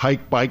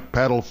 Hike, bike,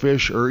 paddle,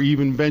 fish, or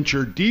even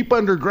venture deep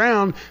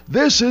underground,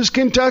 this is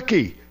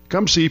Kentucky.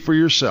 Come see for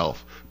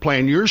yourself.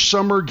 Plan your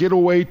summer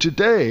getaway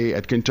today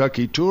at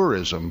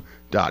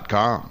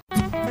KentuckyTourism.com.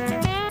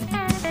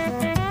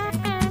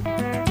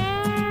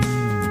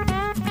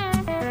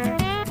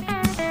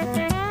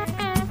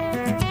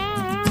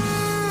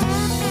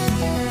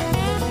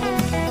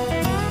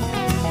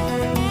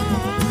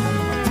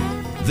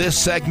 This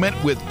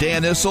segment with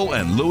Dan Issel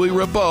and Louis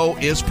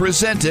Rabot is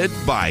presented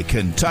by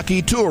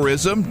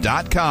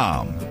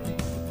KentuckyTourism.com.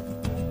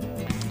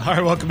 All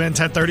right, welcome in.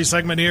 10:30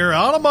 segment here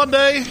on a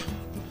Monday.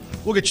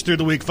 We'll get you through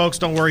the week, folks.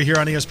 Don't worry, here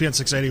on ESPN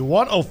 680,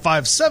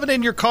 1057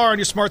 in your car, on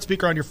your smart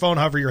speaker, on your phone,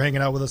 however you're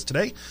hanging out with us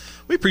today.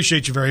 We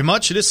appreciate you very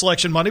much. It is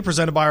Selection Monday,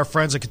 presented by our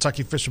friends at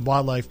Kentucky Fish and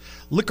Wildlife,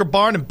 Liquor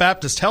Barn, and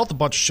Baptist Health. A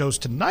bunch of shows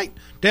tonight.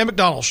 Dan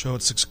McDonald show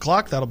at 6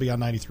 o'clock. That'll be on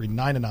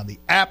 93.9 and on the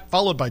app,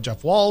 followed by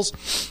Jeff Walls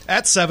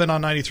at 7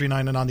 on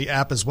 93.9 and on the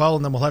app as well.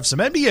 And then we'll have some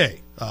NBA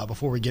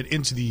before we get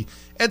into the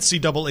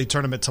NCAA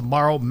tournament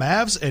tomorrow.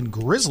 Mavs and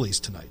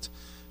Grizzlies tonight.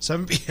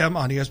 7 p.m.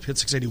 on ESPN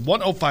 680,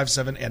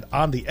 1057, and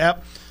on the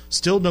app.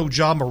 Still no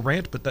Ja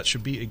Morant, but that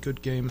should be a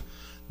good game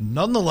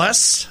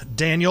nonetheless.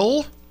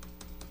 Daniel?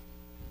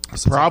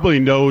 Probably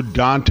no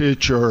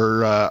Doncic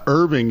or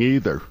Irving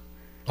either.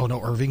 Oh,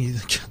 no Irving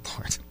either? Good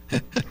Lord.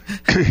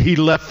 He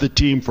left the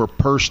team for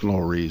personal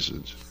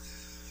reasons.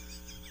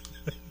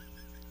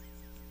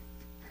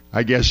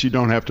 I guess you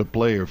don't have to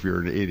play if you're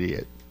an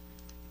idiot.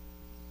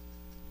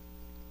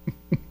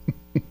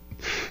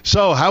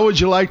 So how would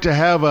you like to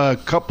have a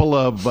couple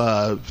of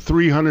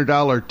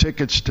 $300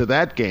 tickets to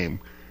that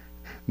game?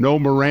 No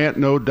Morant,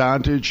 no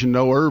Doncic, and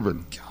no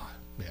Irvin. God,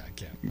 yeah, I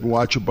can't.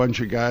 Watch a bunch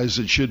of guys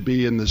that should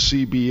be in the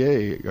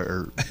CBA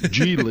or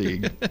G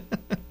League.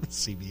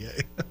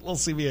 CBA. A little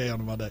CBA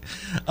on a Monday.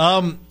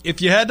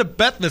 If you had to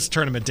bet this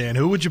tournament, Dan,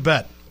 who would you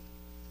bet?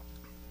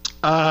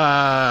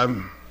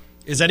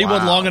 Is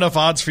anyone long enough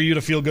odds for you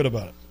to feel good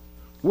about it?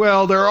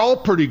 Well, they're all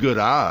pretty good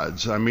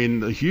odds. I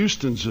mean,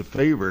 Houston's a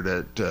favorite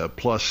at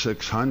plus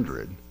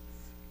 600.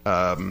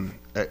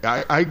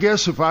 I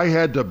guess if I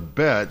had to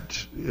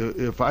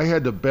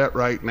bet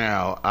right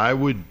now, I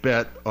would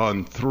bet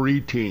on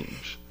three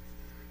teams.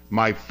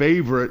 My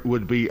favorite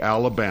would be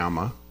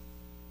Alabama.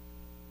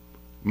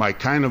 My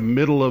kind of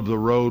middle of the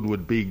road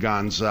would be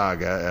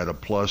Gonzaga at a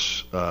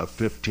plus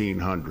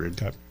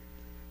 1,500. Okay.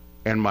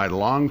 And my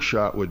long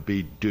shot would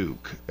be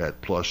Duke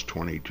at plus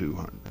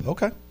 2,200.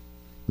 Okay.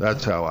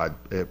 That's how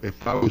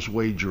if I was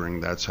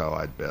wagering, that's how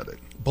I'd bet it.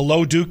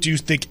 Below Duke, do you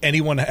think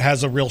anyone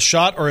has a real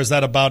shot, or is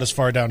that about as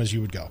far down as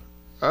you would go?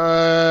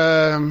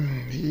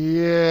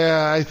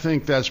 Yeah, I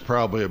think that's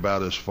probably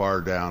about as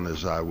far down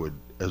as I would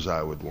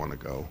want to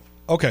go.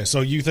 Okay,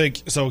 so you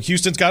think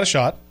Houston's got a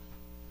shot.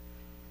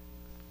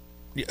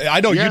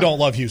 I know you don't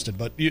love Houston,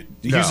 but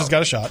Houston's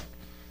got a shot.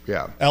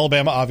 Yeah.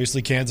 Alabama,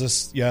 obviously.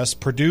 Kansas, yes.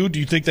 Purdue, do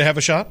you think they have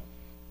a shot?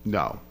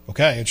 No.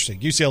 Okay, interesting.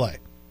 UCLA.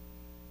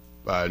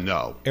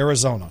 No.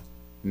 Arizona.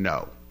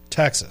 No.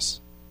 Texas.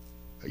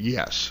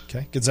 Yes.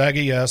 Okay. Gonzaga,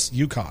 yes.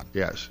 UConn.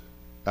 Yes.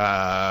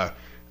 I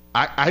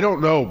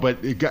don't know,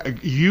 but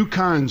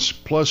UConn's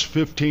plus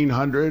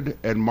 1,500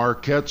 and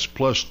Marquette's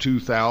plus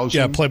 2,000.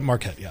 Yeah, play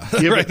Marquette, yeah.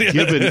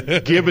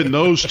 Given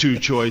those two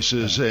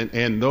choices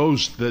and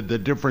those the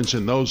difference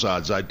in those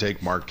odds, I'd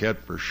take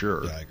Marquette for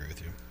sure. Yeah, I agree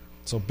with you.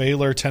 So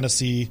Baylor,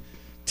 Tennessee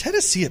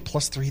at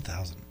plus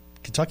 3,000.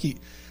 Kentucky,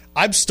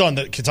 I'm stunned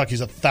that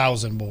Kentucky's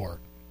 1,000 more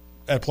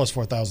at plus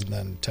 4,000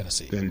 than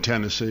Tennessee.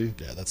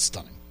 Yeah, that's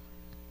stunning.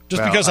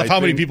 Just because of how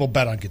many people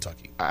bet on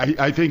Kentucky.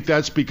 I think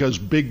that's because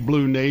Big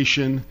Blue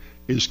Nation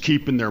is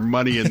keeping their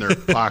money in their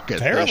pocket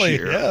apparently, this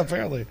year. Yeah,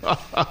 apparently.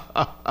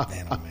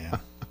 Man, oh man.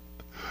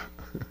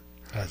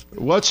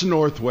 What's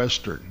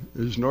Northwestern?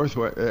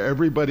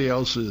 Everybody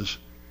else is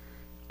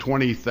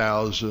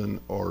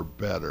 20,000 or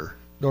better.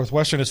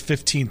 Northwestern is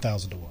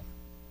 15,000 to 1.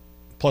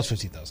 Plus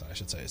 15,000, I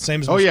should say.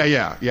 Same as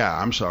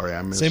yeah. I'm sorry,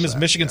 I missed same as that.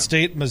 Michigan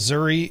State,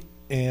 Missouri,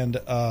 and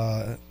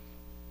Penn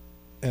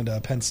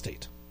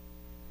State.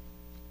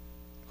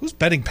 Who's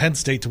betting Penn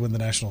State to win the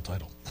national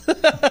title?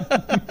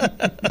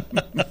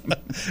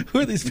 Who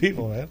are these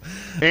people, man?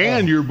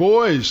 And your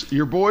boys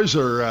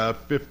are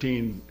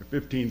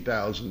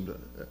 15,000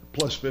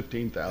 plus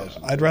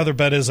 15,000. I'd rather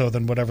bet Izzo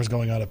than whatever's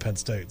going on at Penn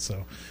State.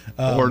 So,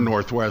 or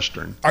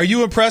Northwestern. Are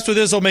you impressed with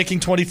Izzo making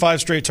 25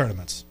 straight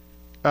tournaments?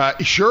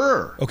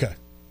 Sure. Okay.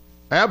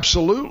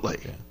 Absolutely.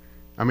 Yeah.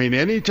 I mean,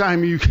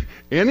 anytime you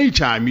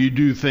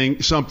do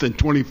something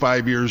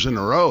 25 years in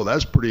a row,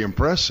 that's pretty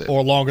impressive.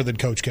 Or longer than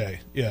Coach K.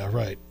 Yeah,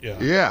 right.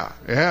 Yeah.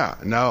 Yeah.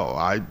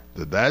 No,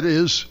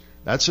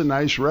 that's a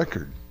nice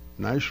record.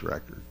 Nice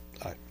record.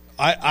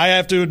 I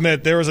have to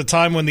admit, there was a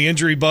time when the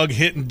injury bug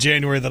hit in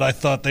January that I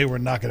thought they were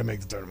not going to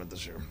make the tournament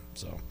this year.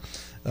 So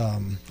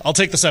I'll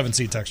take the 7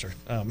 seed, Texter.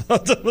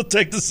 We'll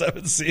take the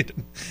 7 seed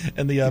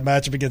and the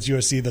matchup against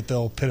USC that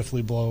they'll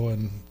pitifully blow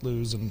and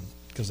lose, and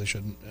because they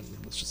shouldn't, and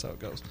that's just how it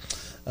goes.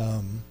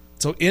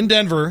 So in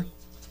Denver,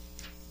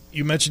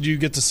 you mentioned you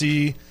get to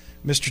see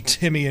Mr.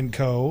 Timmy and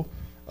co.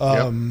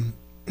 Yep.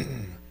 So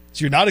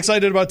you're not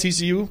excited about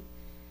TCU?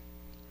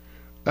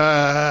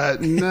 Nah,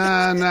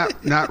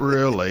 not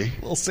really.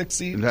 Little 6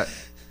 seed?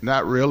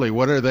 Not really.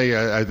 What are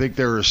they? I think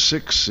they're a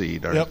 6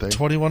 seed, aren't they?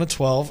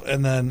 21-12,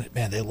 and then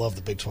man, they love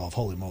the Big 12.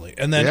 Holy moly!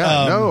 And then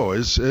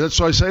that's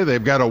why I say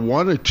they've got a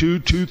 1, a 2,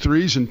 2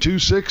 3s, and 2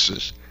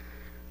 6s.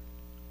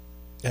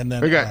 And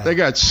then they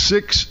got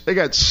six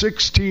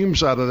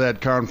teams out of that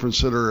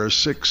conference that are a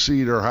 6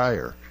 seed or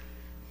higher.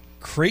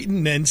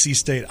 Creighton and NC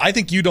State. I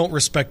think you don't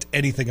respect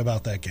anything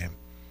about that game.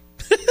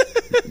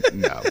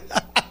 No.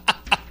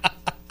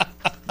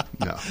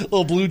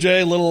 Little Blue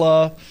Jay,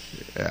 little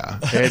yeah,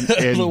 and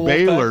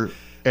Baylor.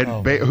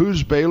 And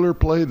who's Baylor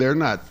play? They're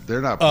not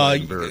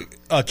playing very.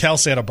 Cal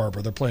Santa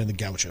Barbara. They're playing the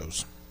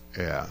Gauchos.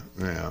 Yeah.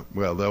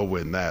 Well, they'll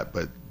win that,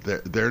 but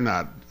they're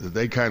not.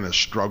 They kind of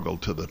struggle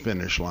to the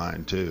finish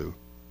line too.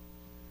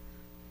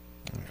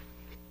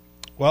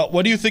 Well,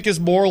 what do you think is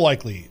more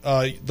likely?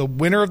 The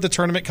winner of the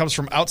tournament comes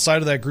from outside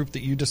of that group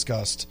that you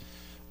discussed,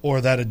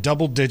 or that a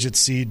double-digit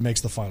seed makes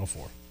the Final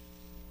Four?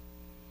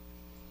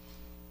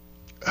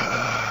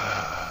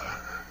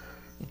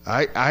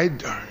 It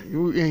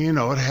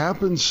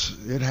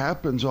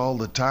happens all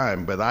the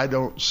time, but I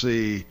don't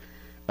see,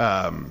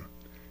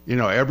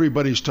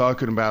 everybody's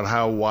talking about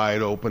how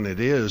wide open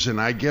it is,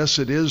 and I guess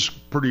it is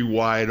pretty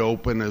wide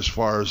open as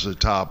far as the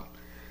top,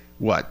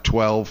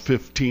 12,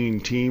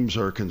 15 teams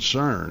are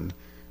concerned,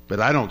 but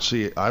I don't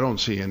see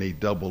any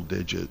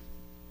double-digit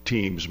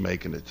teams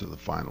making it to the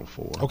Final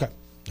Four. Okay.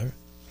 All right.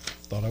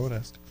 Thought I would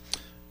ask.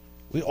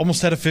 We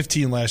almost had a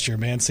 15 last year,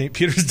 man. St.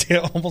 Peter's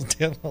almost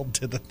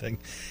did the thing.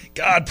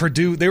 God,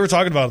 Purdue, they were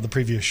talking about it in the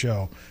previous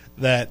show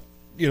that,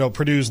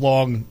 Purdue's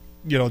long,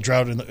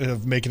 drought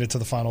of making it to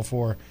the Final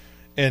Four.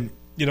 And,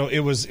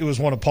 it was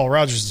one of Paul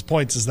Rogers'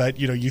 points is that,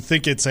 you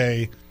think it's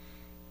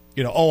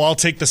I'll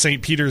take the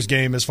St. Peter's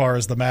game as far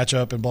as the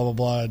matchup and blah, blah,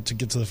 blah to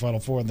get to the Final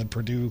Four. And then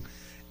Purdue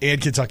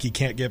and Kentucky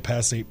can't get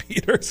past St.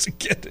 Peter's to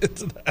get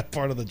into that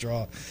part of the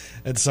draw.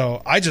 And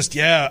so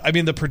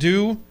the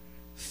Purdue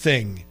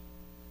thing.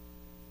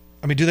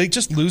 I mean, do they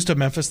just lose to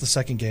Memphis the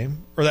second game?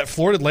 Or that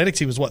Florida Atlantic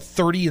team is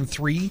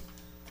 30-3?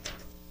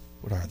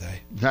 What are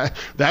they?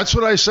 That's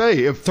what I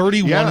say. If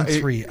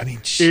 31-3. I mean,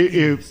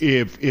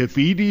 if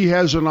Edey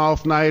has an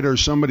off night or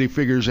somebody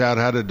figures out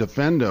how to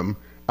defend him,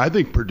 I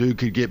think Purdue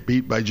could get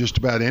beat by just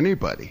about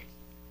anybody.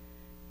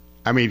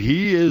 I mean,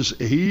 he is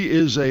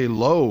a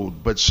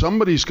load, but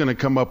somebody's going to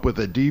come up with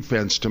a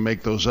defense to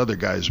make those other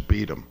guys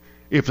beat him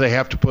if they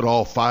have to put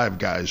all 5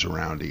 guys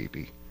around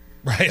Edey.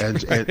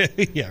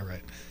 Right. Yeah,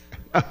 right.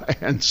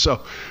 And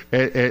so,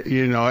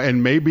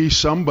 and maybe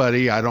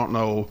somebody, I don't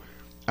know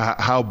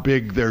how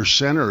big their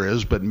center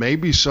is, but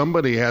maybe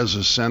somebody has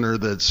a center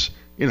that's,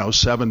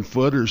 7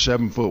 foot or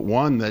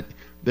 7'1"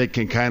 that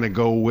can kind of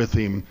go with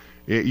him.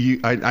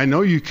 I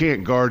know you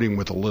can't guard him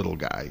with a little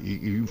guy.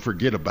 You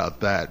forget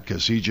about that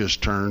because he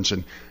just turns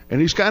and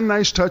he's got a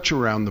nice touch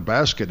around the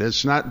basket.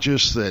 It's not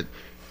just that,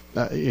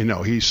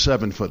 he's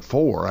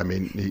 7'4". I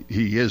mean,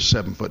 he is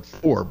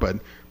 7'4", but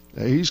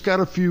he's got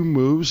a few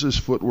moves. His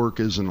footwork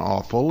isn't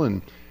awful,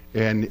 and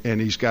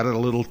he's got a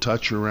little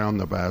touch around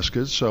the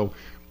basket. So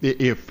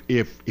if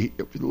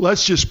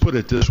let's just put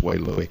it this way,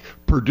 Louis,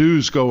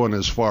 Purdue's going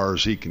as far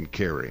as he can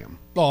carry him.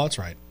 Oh, that's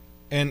right.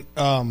 And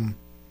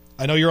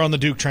I know you're on the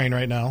Duke train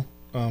right now.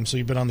 So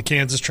you've been on the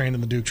Kansas train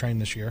and the Duke train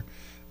this year.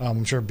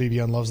 I'm sure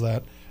BBN loves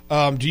that.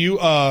 Do you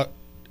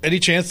any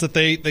chance that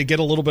they get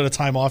a little bit of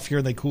time off here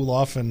and they cool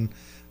off and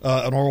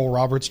an Oral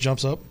Roberts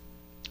jumps up?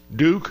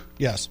 Duke?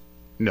 Yes.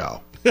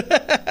 No.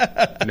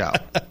 No.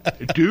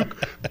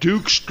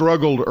 Duke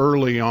struggled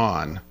early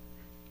on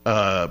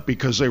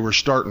because they were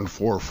starting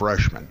 4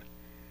 freshmen.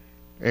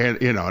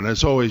 And and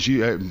it's always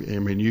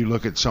you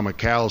look at some of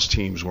Cal's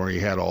teams where he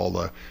had all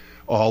the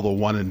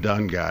one and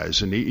done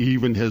guys, and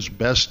even his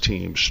best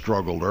teams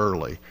struggled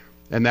early.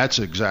 And that's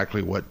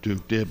exactly what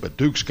Duke did, but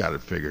Duke's got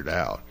it figured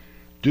out.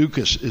 Duke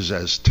is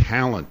as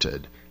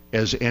talented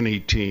as any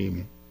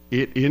team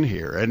in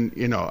here. And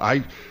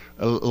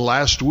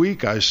last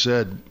week I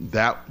said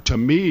that to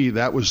me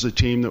that was the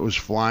team that was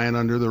flying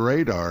under the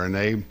radar,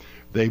 and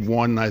they've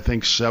won I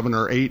think 7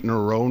 or 8 in a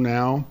row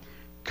now.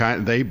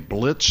 They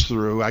blitzed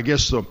through. I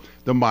guess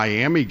the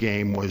Miami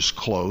game was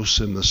close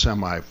in the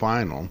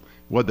semifinal.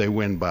 What they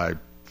win by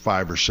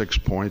 5 or 6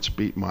 points,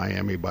 beat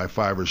Miami by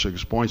 5 or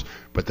 6 points,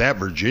 but that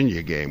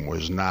Virginia game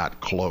was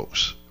not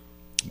close,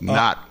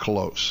 not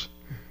close.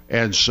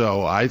 And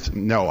so I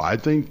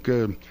think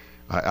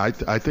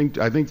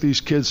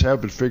these kids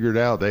have it figured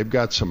out. They've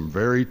got some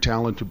very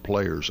talented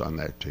players on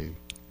that team.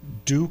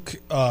 Duke,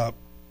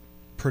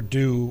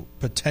 Purdue,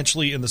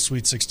 potentially in the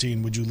Sweet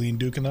 16. Would you lean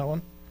Duke in that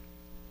one?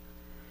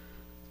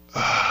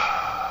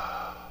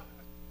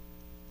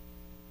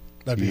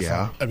 That'd be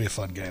a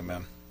fun game,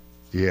 man.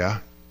 Yeah.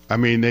 I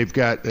mean, they've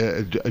got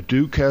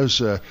Duke has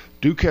a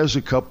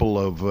couple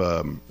of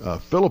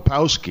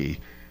Filipowski.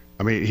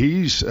 I mean,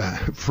 he's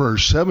for a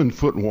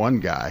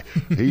 7'1" guy.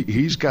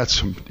 He's got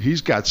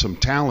some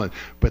talent,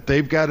 but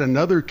they've got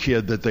another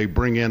kid that they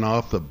bring in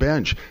off the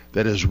bench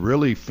that is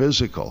really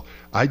physical.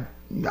 That's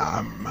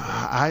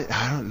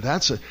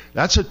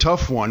a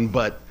tough one,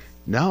 but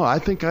no, I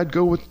think I'd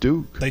go with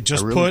Duke. They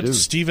just put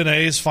Stephen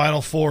A's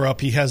Final Four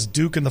up. He has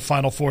Duke in the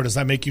Final Four. Does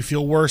that make you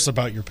feel worse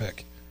about your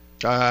pick?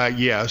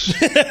 Yes.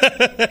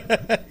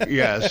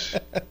 Yes.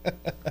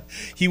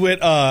 He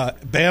went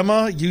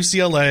Bama,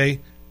 UCLA,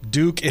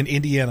 Duke, and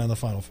Indiana in the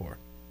Final Four.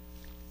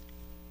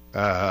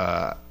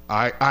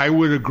 I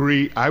would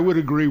agree. I would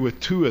agree with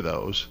 2 of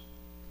those.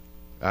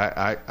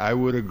 I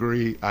would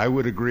agree. I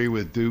would agree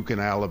with Duke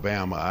and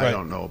Alabama. I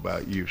don't know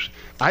about you.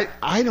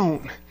 I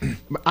don't.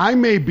 I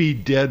may be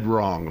dead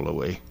wrong,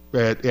 Louis,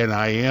 and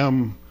I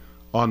am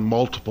on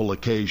multiple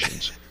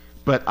occasions.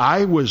 But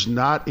I was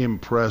not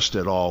impressed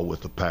at all with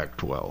the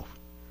Pac-12.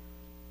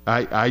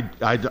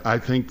 I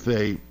think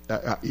they,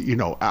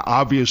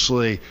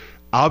 obviously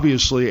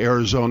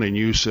Arizona and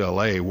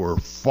UCLA were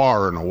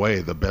far and away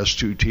the best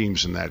 2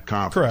 teams in that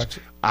conference. Correct.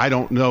 I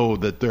don't know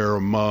that they're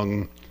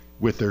among,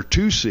 with their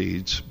 2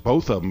 seeds,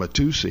 both of them a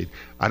 2 seed.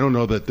 I don't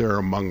know that they're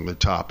among the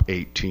top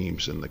 8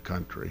 teams in the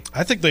country.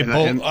 I think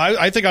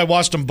I think I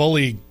watched them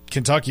bully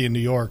Kentucky and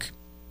New York,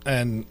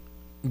 and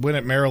win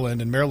at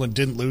Maryland, and Maryland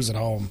didn't lose at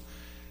home.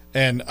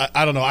 And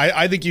I don't know.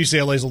 I think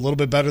UCLA is a little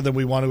bit better than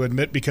we want to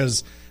admit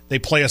because they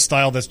play a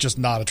style that's just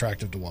not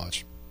attractive to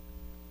watch.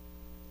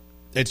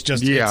 It's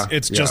just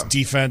just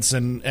defense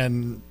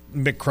and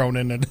Mick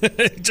Cronin and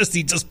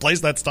he just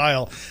plays that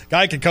style.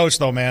 Guy can coach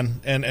though,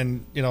 man,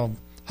 and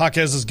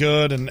Jaquez is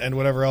good and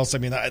whatever else. I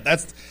mean,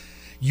 that's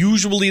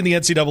usually in the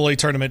NCAA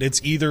tournament.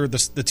 It's either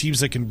the teams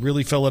that can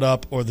really fill it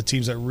up or the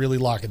teams that really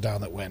lock it down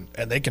that win,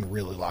 and they can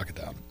really lock it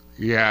down.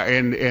 Yeah,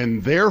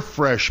 and their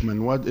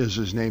freshman, what is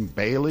his name?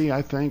 Bailey,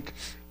 I think.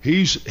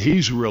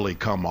 He's really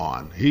come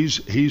on. He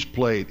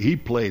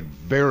played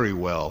very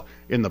well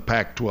in the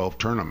Pac-12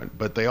 tournament,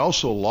 but they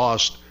also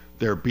lost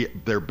their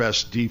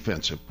best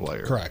defensive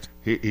player. Correct.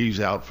 He's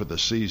out for the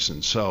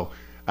season. So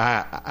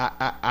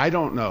I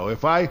don't know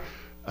if I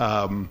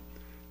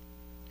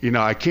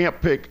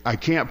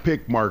can't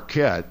pick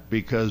Marquette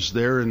because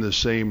they're in the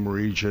same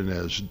region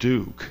as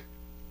Duke.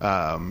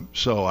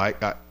 So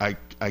I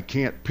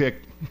can't pick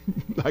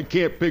I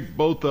can't pick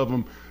both of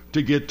them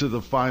to get to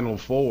the Final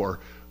Four.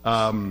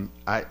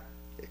 UCLA,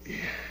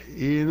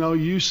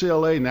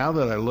 now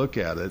that I look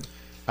at it,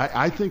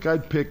 I think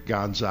I'd pick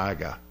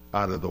Gonzaga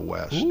out of the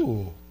West.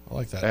 Ooh, I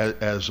like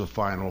that. As a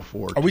Final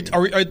Four. Are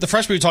the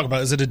freshman we talk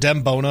about, is it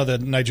Adem Bona, the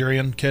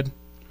Nigerian kid?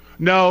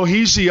 No,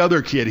 he's the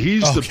other kid.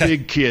 He's the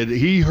big kid.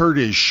 He hurt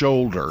his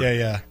shoulder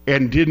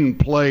and didn't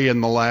play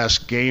in the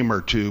last game or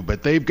 2.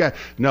 But they've got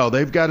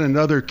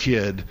another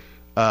kid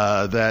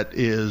that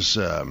is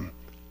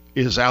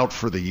out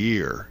for the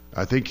year.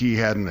 I think he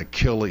had an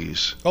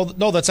Achilles. Oh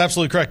no, that's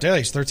absolutely correct. Yeah,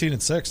 he's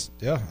 13-6.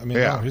 Yeah, I mean,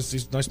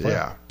 he's a nice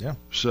player. Yeah.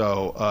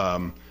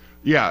 So,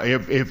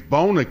 if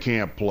Bona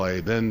can't play,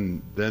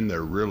 then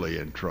they're really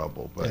in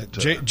trouble. But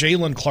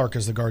Jalen Clark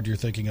is the guard you're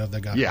thinking of that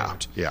got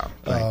hurt. Yeah,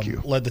 thank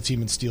you. Led the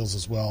team in steals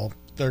as well.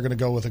 They're going to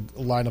go with a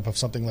lineup of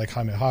something like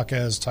Jaime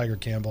Jaquez, Tiger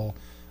Campbell,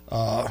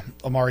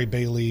 Amari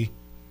Bailey,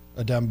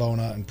 Adem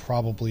Bona, and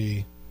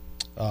probably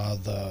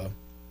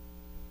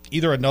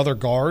either another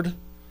guard.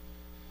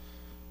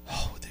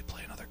 Oh, would they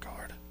play another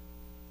guard?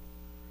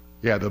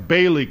 Yeah, the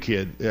Bailey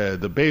kid.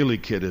 The Bailey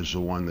kid is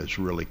the one that's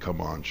really come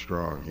on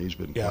strong. He's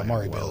been playing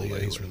Amari well Bailey. lately.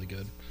 Yeah, he's really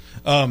good.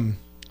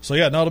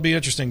 It'll be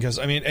interesting because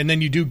and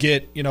then you do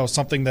get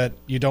something that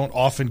you don't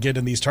often get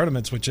in these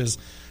tournaments, which is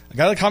a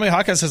guy like Jaime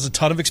Jaquez has a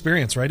ton of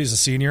experience. Right, he's a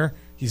senior.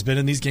 He's been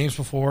in these games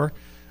before.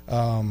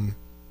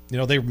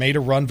 they made a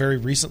run very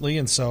recently,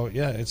 and so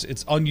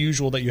it's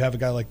unusual that you have a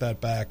guy like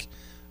that back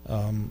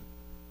to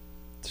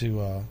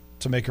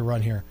make a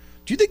run here.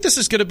 Do you think this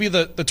is going to be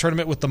the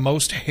tournament with the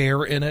most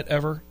hair in it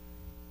ever?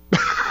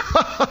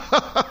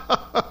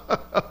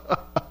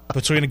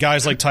 Between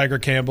guys like Tiger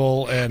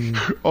Campbell and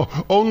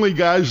only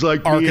guys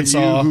like Arkansas,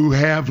 me and you who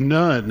have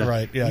none,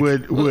 right? Yeah,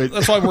 would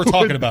that's why we're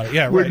talking about it.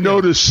 Yeah, would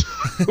notice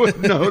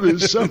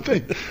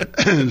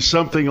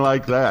something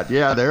like that.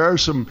 Yeah, there are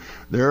some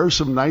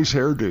nice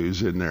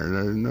hairdos in there.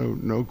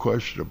 No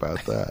question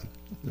about that.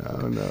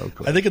 No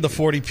question. I think in the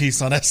 40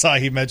 piece on SI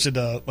he mentioned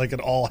like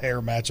an all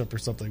hair matchup or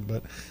something.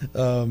 But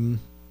oh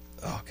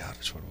god,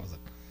 which one was it?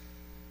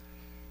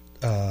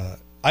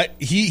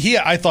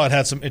 I thought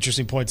had some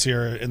interesting points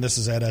here, and this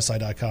is at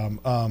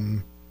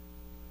SI.com.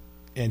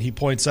 And he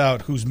points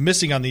out who's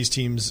missing on these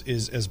teams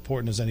is as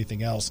important as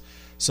anything else.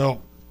 So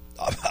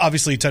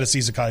obviously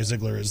Tennessee's Zakai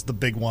Ziegler is the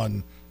big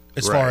one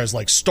as far as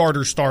like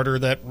starter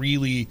that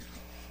really,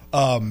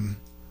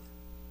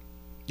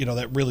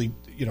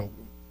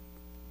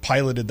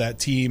 piloted that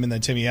team. And then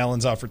Timmy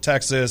Allen's out for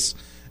Texas,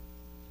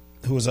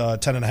 who was a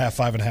 10.5,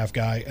 5.5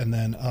 guy, and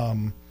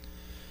then.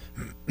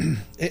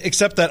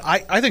 Except that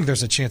I think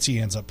there's a chance he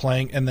ends up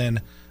playing. And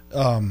then,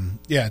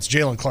 it's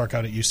Jalen Clark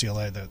out at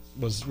UCLA that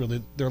was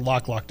really their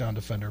lockdown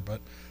defender. But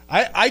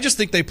I just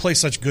think they play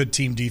such good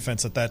team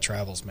defense that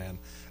travels, man.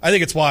 I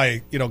think it's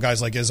why,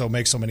 guys like Izzo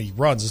make so many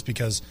runs is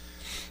because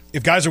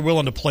if guys are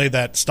willing to play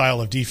that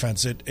style of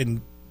defense, and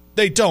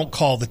they don't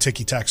call the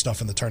ticky-tack stuff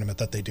in the tournament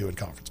that they do in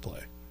conference play.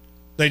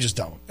 They just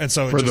don't. And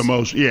so for the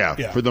most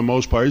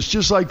part, it's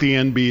just like the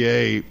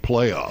NBA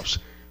playoffs.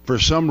 For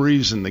some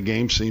reason, the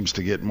game seems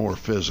to get more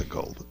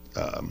physical.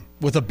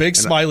 With a big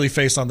smiley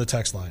face on the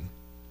text line.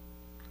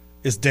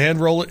 Is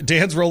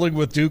Dan's rolling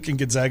with Duke and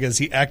Gonzaga? Is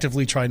he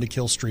actively trying to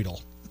kill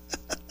Streetel?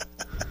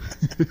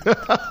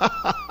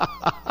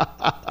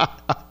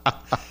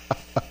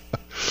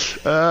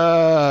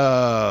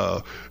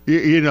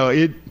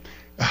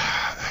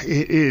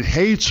 It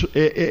hates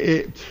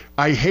it.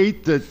 I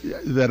hate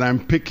that I'm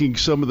picking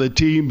some of the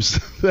teams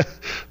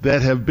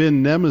that have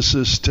been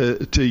nemesis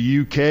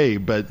to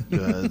UK, but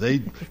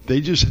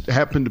they just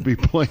happen to be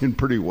playing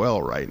pretty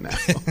well right now.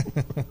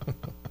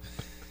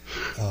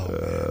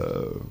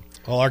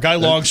 Well, our guy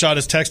Longshot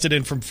has texted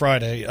in from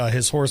Friday.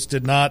 His horse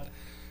did not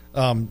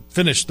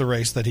finish the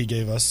race that he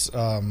gave us,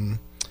 and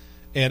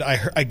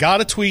I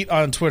got a tweet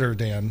on Twitter,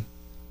 Dan,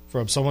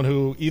 from someone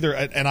who either,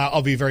 and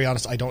I'll be very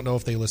honest, I don't know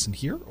if they listen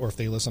here or if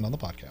they listen on the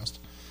podcast,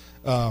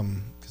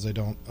 because I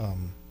don't.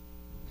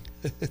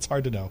 It's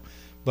hard to know,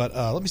 but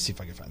let me see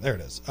if I can find. There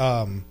it is.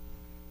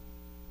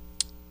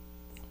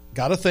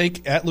 Got to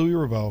thank at Louis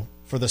Rabeau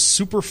for the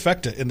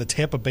superfecta in the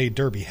Tampa Bay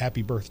Derby.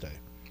 Happy birthday!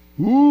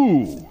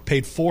 Ooh,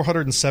 paid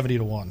 470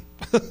 to 1.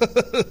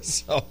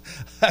 So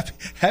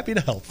happy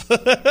to help.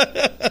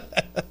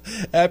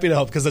 Happy to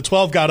help because the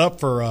 12 got up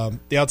for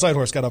the outside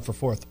horse got up for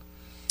 4th.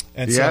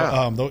 And so,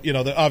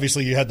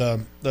 obviously you had the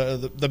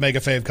mega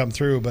fave come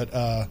through,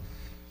 but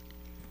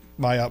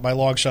my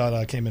long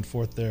shot came in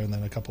 4th there, and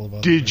then a couple of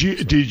others.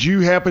 Did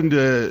you happen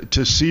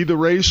to see the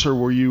race, or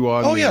were you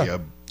on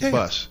the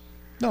bus?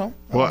 Yeah. No.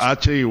 Well, I'll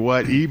tell you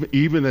what.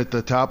 Even at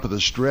the top of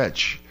the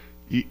stretch,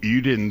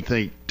 you didn't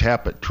think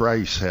Tappet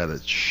Trice had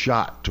a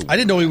shot to win. I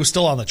didn't know he was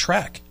still on the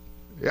track.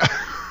 Yeah.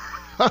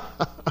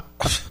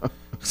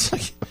 It's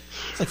like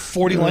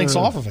 40 lengths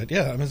off of it.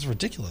 Yeah, I mean, it's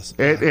ridiculous.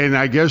 And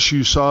I guess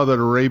you saw that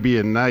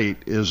Arabian Night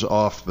is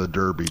off the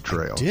Derby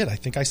Trail. I did. I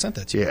think I sent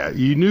that to you. Yeah,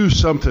 you knew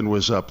something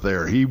was up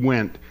there. He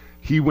went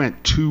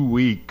 2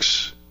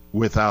 weeks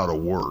without a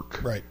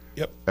work. Right.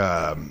 Yep.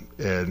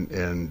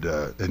 And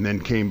then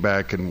came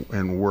back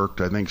and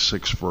worked, I think,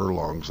 6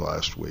 furlongs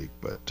last week.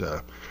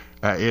 But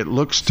it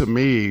looks to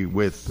me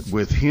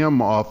with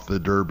him off the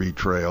Derby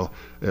Trail,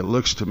 it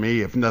looks to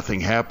me, if nothing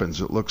happens,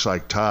 it looks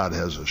like Todd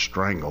has a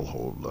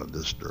stranglehold on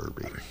this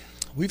Derby.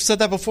 We've said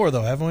that before,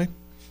 though, haven't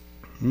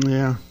we?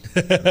 Yeah.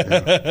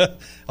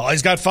 Oh,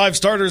 he's got 5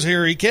 starters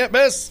here. He can't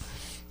miss.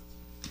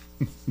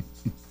 Oh,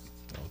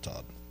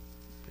 Todd.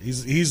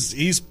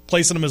 He's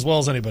placing them as well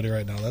as anybody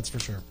right now. That's for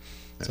sure.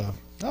 So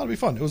that'll be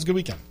fun. It was a good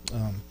weekend.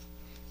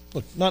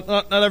 Look,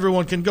 not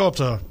everyone can go up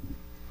to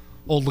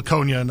Old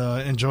Laconia and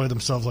enjoy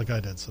themselves like I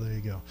did. So there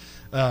you go.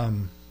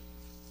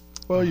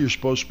 Well, you're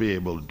supposed to be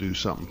able to do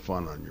something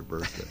fun on your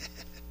birthday.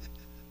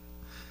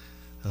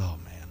 Oh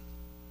man,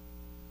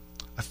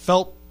 I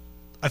felt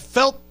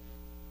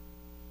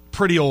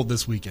pretty old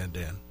this weekend,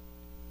 Dan.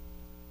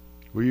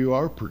 Well, you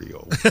are pretty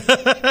old.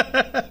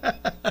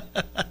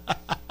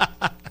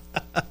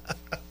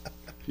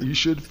 You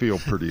should feel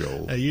pretty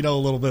old. Hey, you know a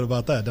little bit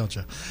about that, don't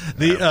you?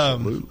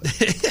 Absolutely.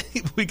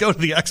 We go to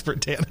the expert,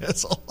 Dan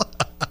Hissel.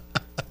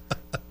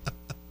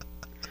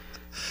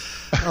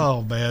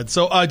 Oh man!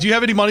 So, do you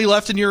have any money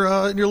left in your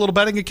little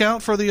betting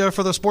account for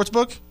the sports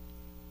book?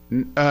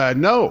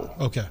 No.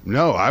 Okay.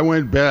 No, I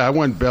went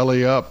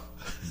belly up,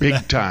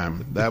 big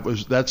time.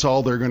 That's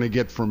all they're going to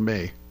get from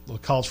me. Well,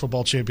 college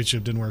football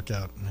championship didn't work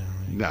out.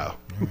 No.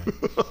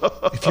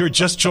 If you're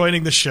just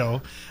joining the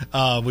show,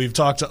 we've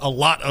talked a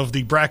lot of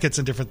the brackets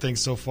and different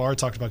things so far.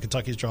 Talked about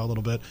Kentucky's draw a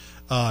little bit.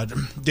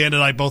 Dan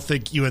and I both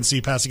think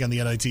UNC passing on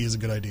the NIT is a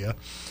good idea.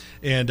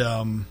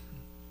 And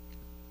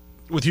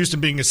with Houston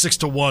being a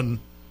 6-1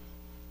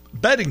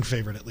 betting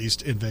favorite, at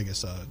least in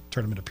Vegas,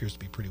 tournament appears to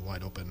be pretty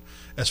wide open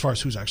as far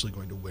as who's actually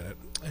going to win it.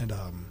 And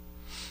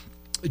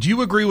do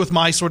you agree with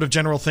my sort of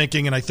general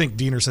thinking? And I think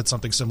Diener said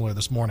something similar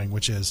this morning,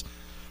 which is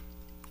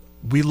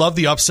we love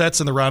the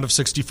upsets in the round of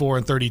 64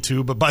 and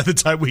 32, but by the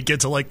time we get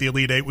to like the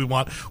Elite Eight, we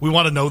want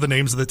to know the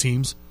names of the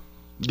teams.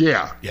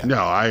 Yeah. No,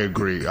 I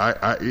agree.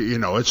 I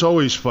it's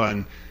always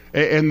fun,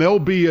 and there'll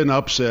be an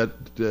upset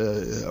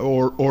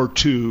or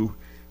two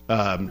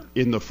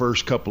in the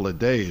first couple of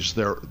days.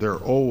 There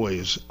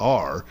always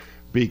are,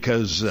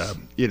 because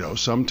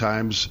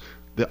sometimes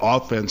the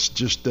offense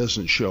just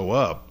doesn't show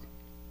up.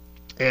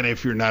 And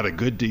if you're not a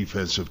good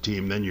defensive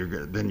team, then you're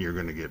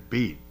going to get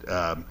beat.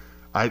 I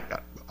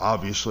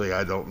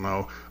don't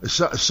know.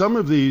 Some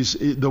of these,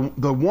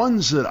 the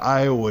ones that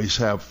I always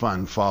have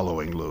fun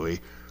following, Louis,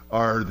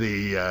 are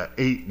the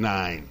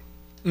 8-9.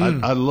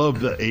 I love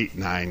the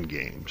 8-9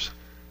 games,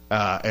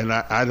 and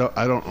I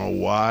don't know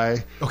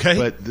why. Okay,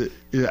 but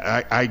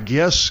I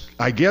guess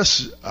I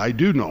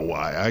do know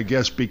why. I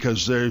guess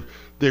because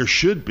they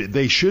should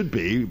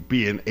be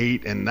being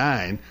 8 and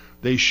 9.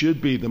 They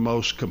should be the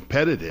most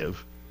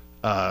competitive,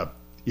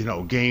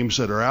 games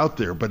that are out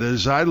there. But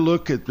as I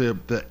look at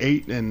the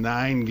 8 and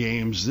 9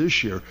 games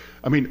this year,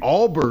 I mean,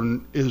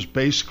 Auburn is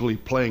basically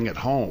playing at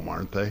home,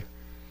 aren't they?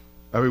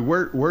 I mean,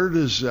 where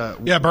does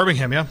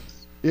Birmingham,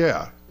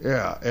 yeah,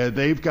 and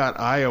they've got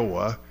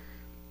Iowa.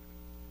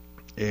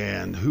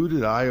 And who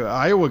did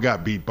Iowa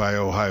got beat by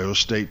Ohio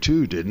State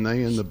too, didn't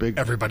they? In the big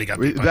everybody got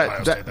beat by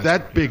Ohio State.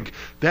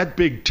 That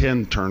Big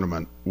Ten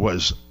tournament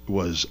was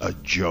a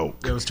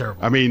joke. It was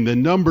terrible. I mean, the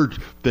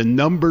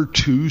number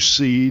 2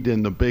 seed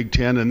in the Big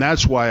Ten, and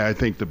that's why I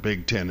think the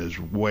Big Ten is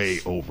way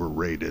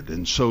overrated,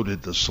 and so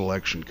did the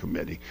selection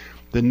committee.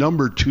 The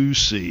number 2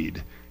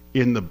 seed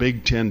in the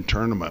Big Ten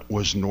tournament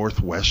was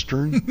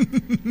Northwestern.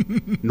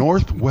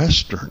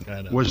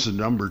 Northwestern was the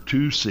number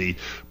 2 seed.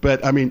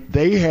 But I mean,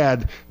 they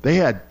had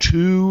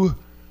two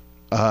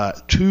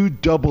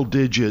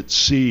double-digit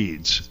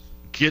seeds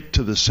get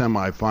to the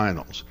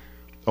semifinals.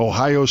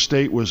 Ohio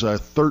State was a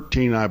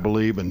 13, I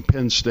believe, and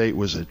Penn State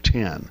was a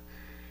 10.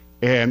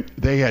 And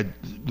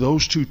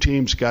those two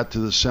teams got to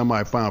the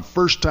semifinal.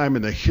 First time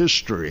in the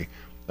history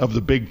of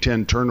the Big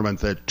Ten tournament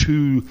that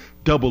 2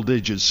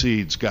 double-digit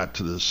seeds got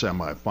to the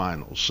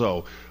semifinals.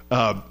 So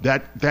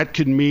that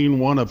could mean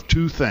one of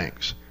two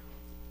things.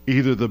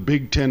 Either the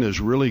Big Ten is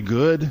really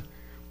good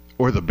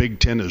or the Big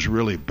Ten is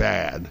really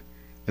bad.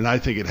 And I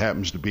think it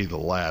happens to be the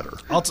latter.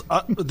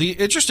 The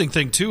interesting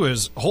thing, too,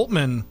 is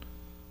Holtmann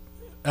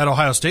at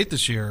Ohio State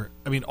this year,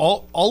 I mean,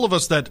 all of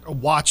us that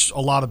watched a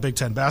lot of Big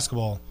Ten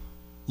basketball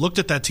looked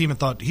at that team and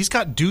thought, he's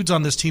got dudes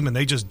on this team and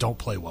they just don't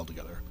play well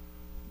together.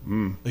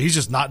 He's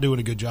just not doing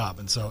a good job.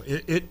 And so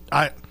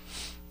I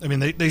mean,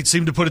 they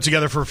seem to put it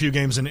together for a few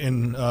games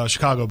in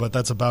Chicago, but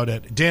that's about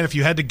it. Dan, if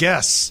you had to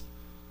guess,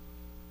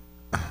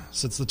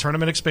 since the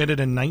tournament expanded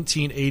in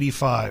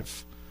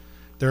 1985,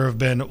 there have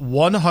been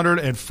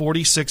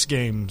 146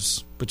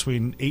 games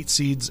between 8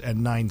 seeds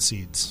and 9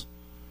 seeds.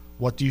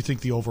 What do you think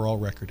the overall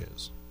record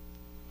is?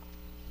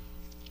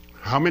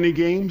 How many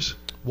games?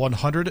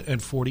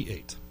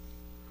 148.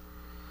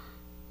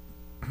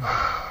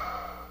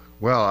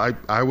 Well,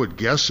 I would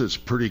guess it's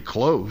pretty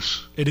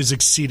close. It is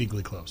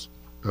exceedingly close.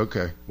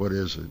 Okay, what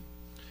is it?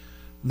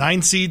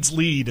 9 seeds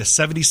lead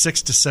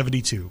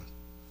 76-72.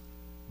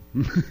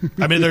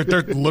 I mean, they're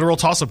literal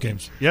toss-up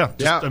games. Yeah,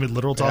 I mean,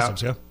 literal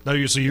toss-ups. Yeah.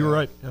 No, so you were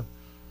right. Yeah.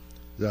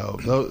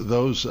 No,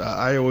 those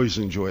I always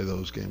enjoy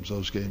those games.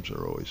 Those games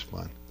are always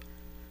fun.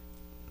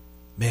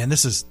 Man,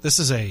 this is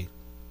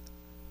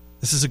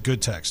a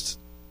good text.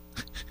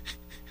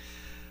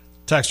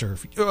 Texter,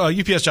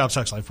 UPS Jobs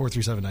text line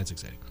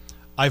 437-9680.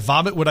 I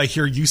vomit when I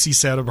hear UC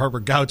Santa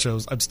Barbara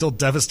Gauchos. I'm still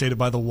devastated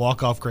by the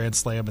walk-off grand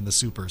slam and the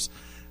supers.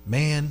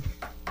 Man,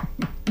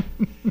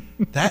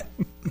 that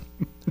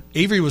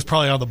Avery was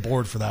probably on the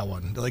board for that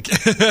one, like in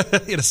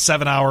a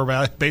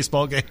 7-hour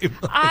baseball game.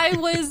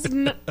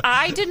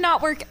 I did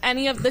not work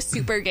any of the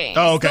super games.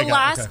 Oh, okay. The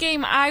last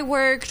game I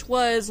worked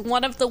was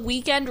one of the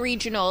weekend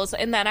regionals,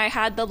 and then I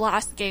had the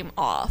last game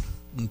off.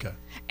 Okay.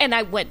 And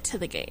I went to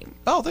the game.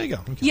 Oh, there you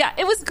go. Okay. Yeah,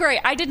 it was great.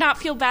 I did not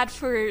feel bad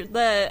for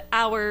the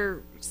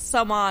hour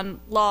some-on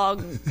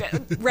long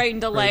rain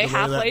delay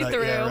halfway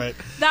through. Yeah, right.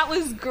 That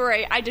was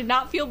great. I did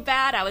not feel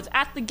bad. I was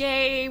at the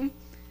game.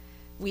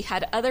 We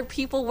had other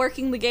people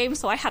working the game,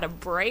 so I had a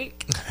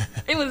break.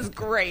 It was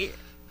great.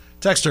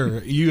 Texter,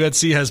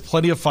 UNC has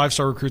plenty of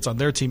 5-star recruits on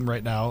their team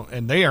right now,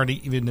 and they aren't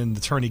even in the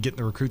tourney getting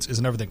the recruits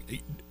isn't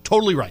everything.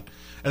 Totally right.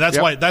 And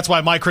that's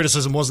why my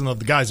criticism wasn't of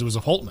the guys, it was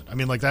of Holtmann. I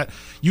mean, like that,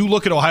 you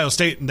look at Ohio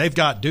State and they've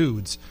got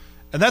dudes.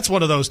 And that's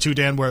one of those two,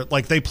 Dan, where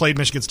like they played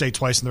Michigan State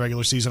twice in the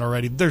regular season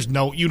already. There's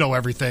no,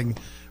 everything,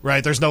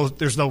 right? There's no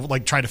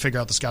like trying to figure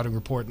out the scouting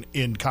report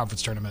in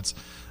conference tournaments.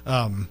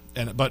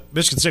 But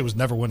Michigan State was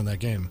never winning that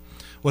game.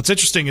 What's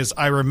interesting is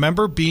I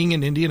remember being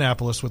in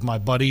Indianapolis with my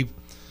buddy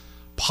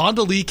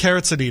Pondali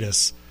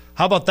Karatsanides.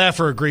 How about that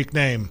for a Greek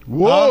name?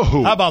 Whoa!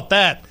 How about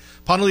that?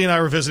 Pondali and I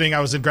were visiting. I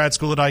was in grad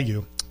school at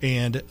IU,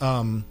 and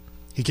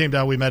he came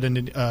down. We met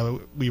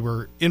we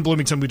were in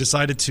Bloomington. We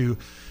decided to.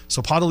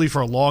 So Pondali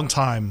for a long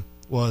time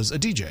was a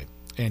DJ,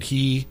 and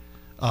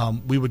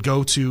we would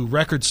go to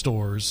record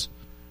stores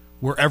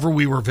wherever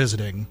we were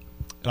visiting.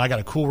 And I got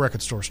a cool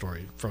record store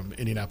story from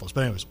Indianapolis.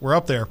 But anyways, we're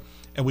up there,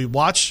 and we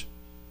watch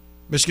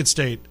Michigan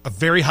State, a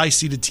very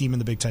high-seeded team in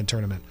the Big Ten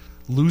tournament,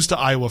 lose to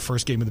Iowa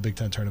first game of the Big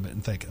Ten tournament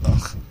and think,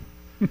 ugh,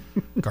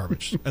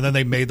 garbage. And then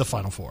they made the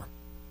Final Four.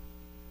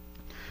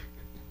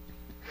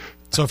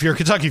 So if you're a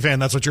Kentucky fan,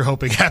 that's what you're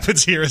hoping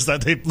happens here, is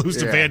that they lose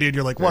to Vandy and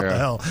you're like, what the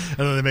hell? And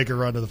then they make a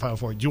run to the Final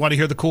Four. Do you want to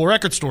hear the cool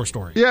record store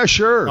story? Yeah,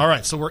 sure. All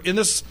right, so we're in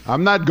this.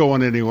 I'm not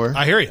going anywhere.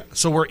 I hear you.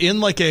 So we're in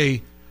like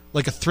a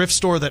thrift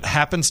store that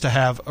happens to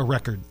have a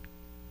record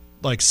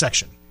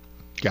section.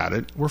 Got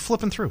it. We're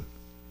flipping through.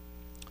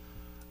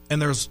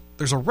 And there's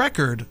a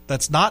record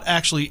that's not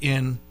actually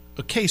in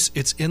a case.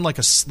 It's in like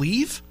a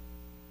sleeve,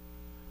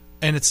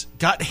 and it's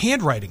got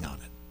handwriting on it.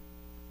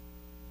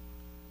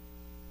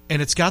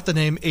 And it's got the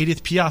name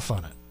Edith Piaf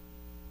on it.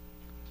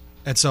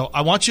 And so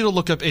I want you to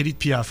look up Edith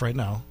Piaf right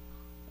now.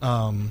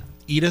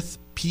 Edith,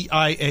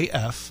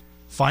 Piaf.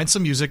 Find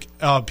some music.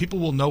 People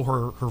will know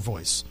her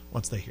voice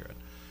once they hear it.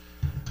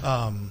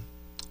 And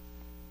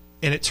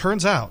it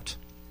turns out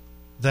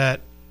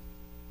that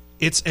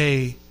it's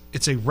a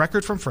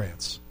record from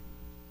France.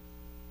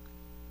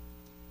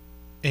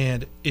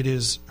 And it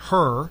is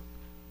her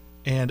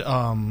and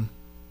oh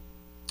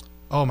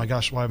my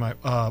gosh, why am I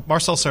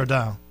Marcel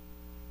Cerdan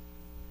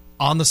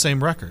on the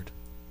same record.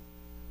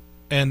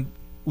 And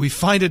we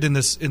find it in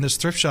this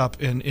thrift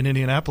shop in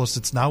Indianapolis.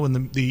 It's now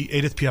in the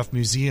Edith Piaf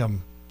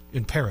Museum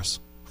in Paris.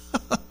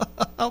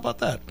 How about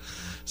that?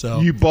 So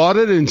you bought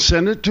it and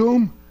sent it to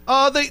them?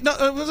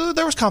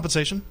 There was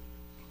compensation.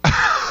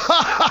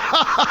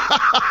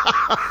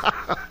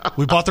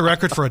 We bought the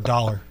record for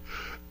 $1.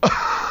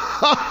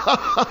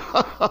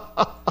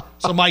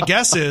 So my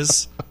guess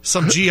is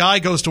some GI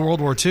goes to World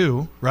War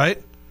II,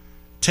 right?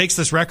 Takes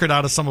this record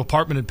out of some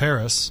apartment in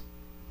Paris,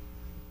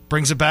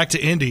 brings it back to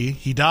Indy.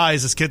 He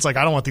dies. His kid's like,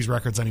 I don't want these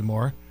records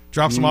anymore.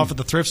 Drops them off at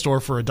the thrift store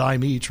for a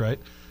dime each, right?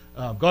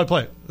 Go ahead and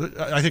play it.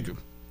 I think.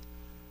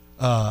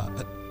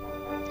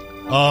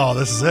 Oh,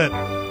 this is it.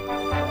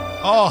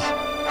 Oh,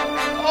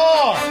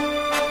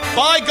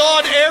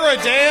 bygone era,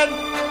 Dan.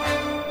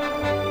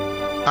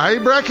 I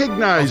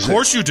recognize it. Of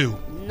course you do.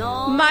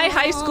 My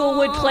high school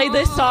would play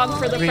this song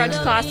for the French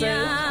classes.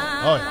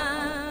 Oh,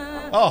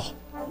 yeah. Oh.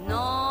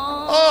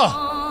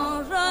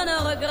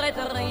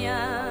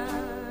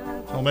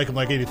 Don't make them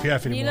like Edith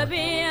Piaf anymore.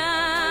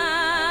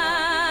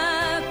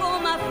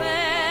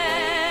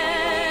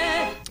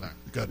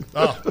 Good.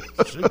 Oh,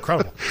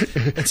 incredible.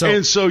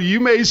 And so you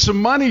made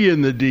some money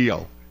in the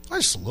deal.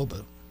 Just a little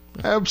bit.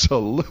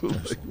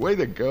 Absolutely. Way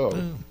to go.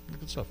 Yeah,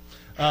 good stuff.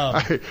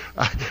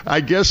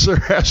 I guess there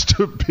has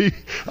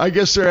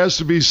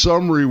to be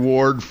some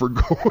reward for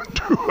going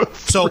to a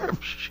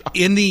thrift shop.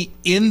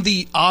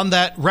 On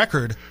that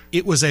record,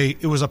 it was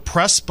a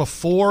press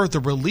before the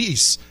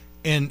release,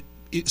 and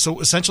so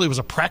essentially it was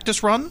a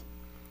practice run,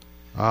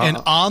 and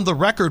on the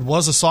record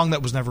was a song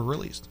that was never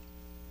released.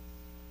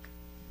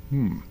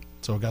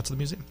 So it got to the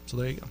museum. So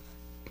there you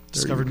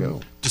go.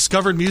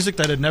 Discovered music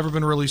that had never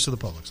been released to the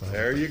public. So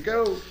there you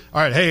go. All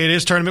right, hey, it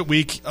is tournament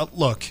week.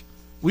 Look.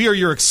 We are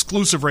your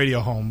exclusive radio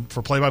home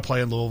for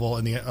play-by-play in Louisville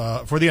and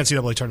for the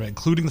NCAA tournament,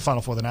 including the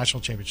Final Four, the national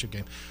championship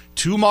game.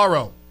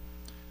 Tomorrow,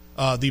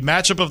 the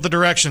matchup of the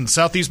direction,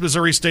 Southeast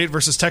Missouri State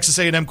versus Texas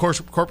A&M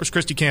Corpus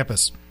Christi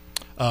campus.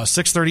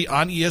 6:30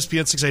 on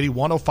ESPN 680,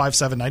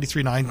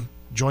 105.7, 93.9,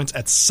 joins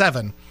at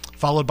 7,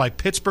 followed by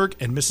Pittsburgh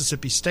and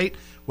Mississippi State.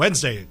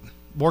 Wednesday,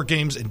 more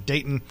games in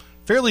Dayton.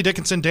 Fairleigh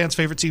Dickinson, Dan's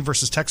favorite team,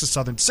 versus Texas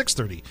Southern,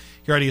 6:30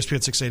 here at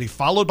ESPN 680,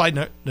 followed by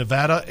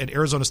Nevada and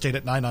Arizona State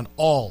at 9 on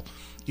all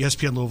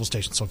ESPN Louisville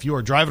station. So if you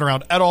are driving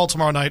around at all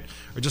tomorrow night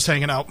or just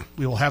hanging out,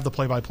 we will have the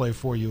play-by-play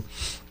for you.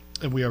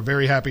 And we are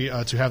very happy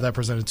to have that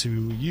presented to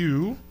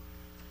you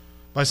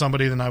by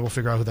somebody. Then I will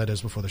figure out who that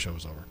is before the show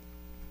is over.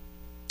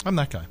 I'm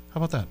that guy. How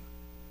about that?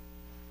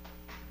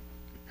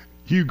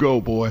 You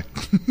go, boy.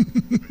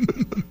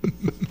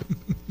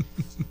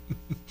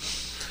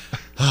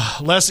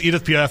 Less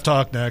Edith Piaf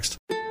talk next.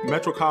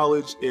 Metro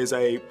College is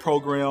a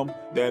program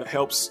that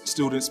helps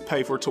students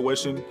pay for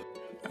tuition,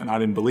 and I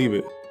didn't believe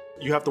it.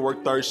 You have to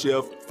work third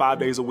shift 5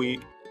 days a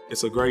week.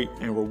 It's a great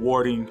and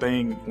rewarding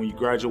thing when you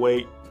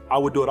graduate. I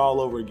would do it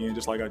all over again,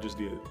 just like I just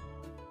did.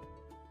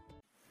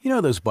 You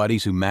know those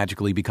buddies who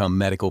magically become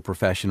medical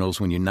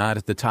professionals when you're not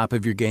at the top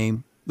of your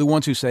game? The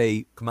ones who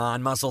say, "Come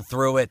on, muscle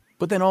through it,"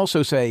 but then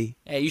also say,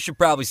 "Hey, you should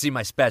probably see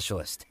my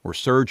specialist." Or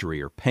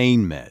surgery or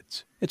pain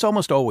meds. It's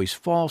almost always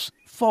false,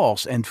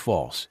 false, and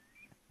false.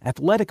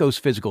 Athletico's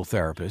physical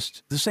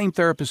therapists, the same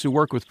therapists who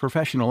work with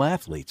professional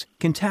athletes,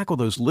 can tackle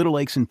those little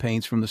aches and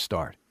pains from the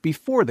start,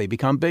 before they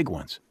become big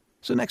ones.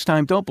 So next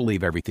time, don't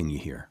believe everything you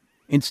hear.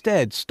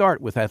 Instead,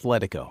 start with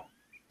Athletico.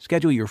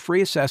 Schedule your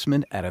free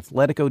assessment at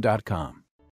athletico.com.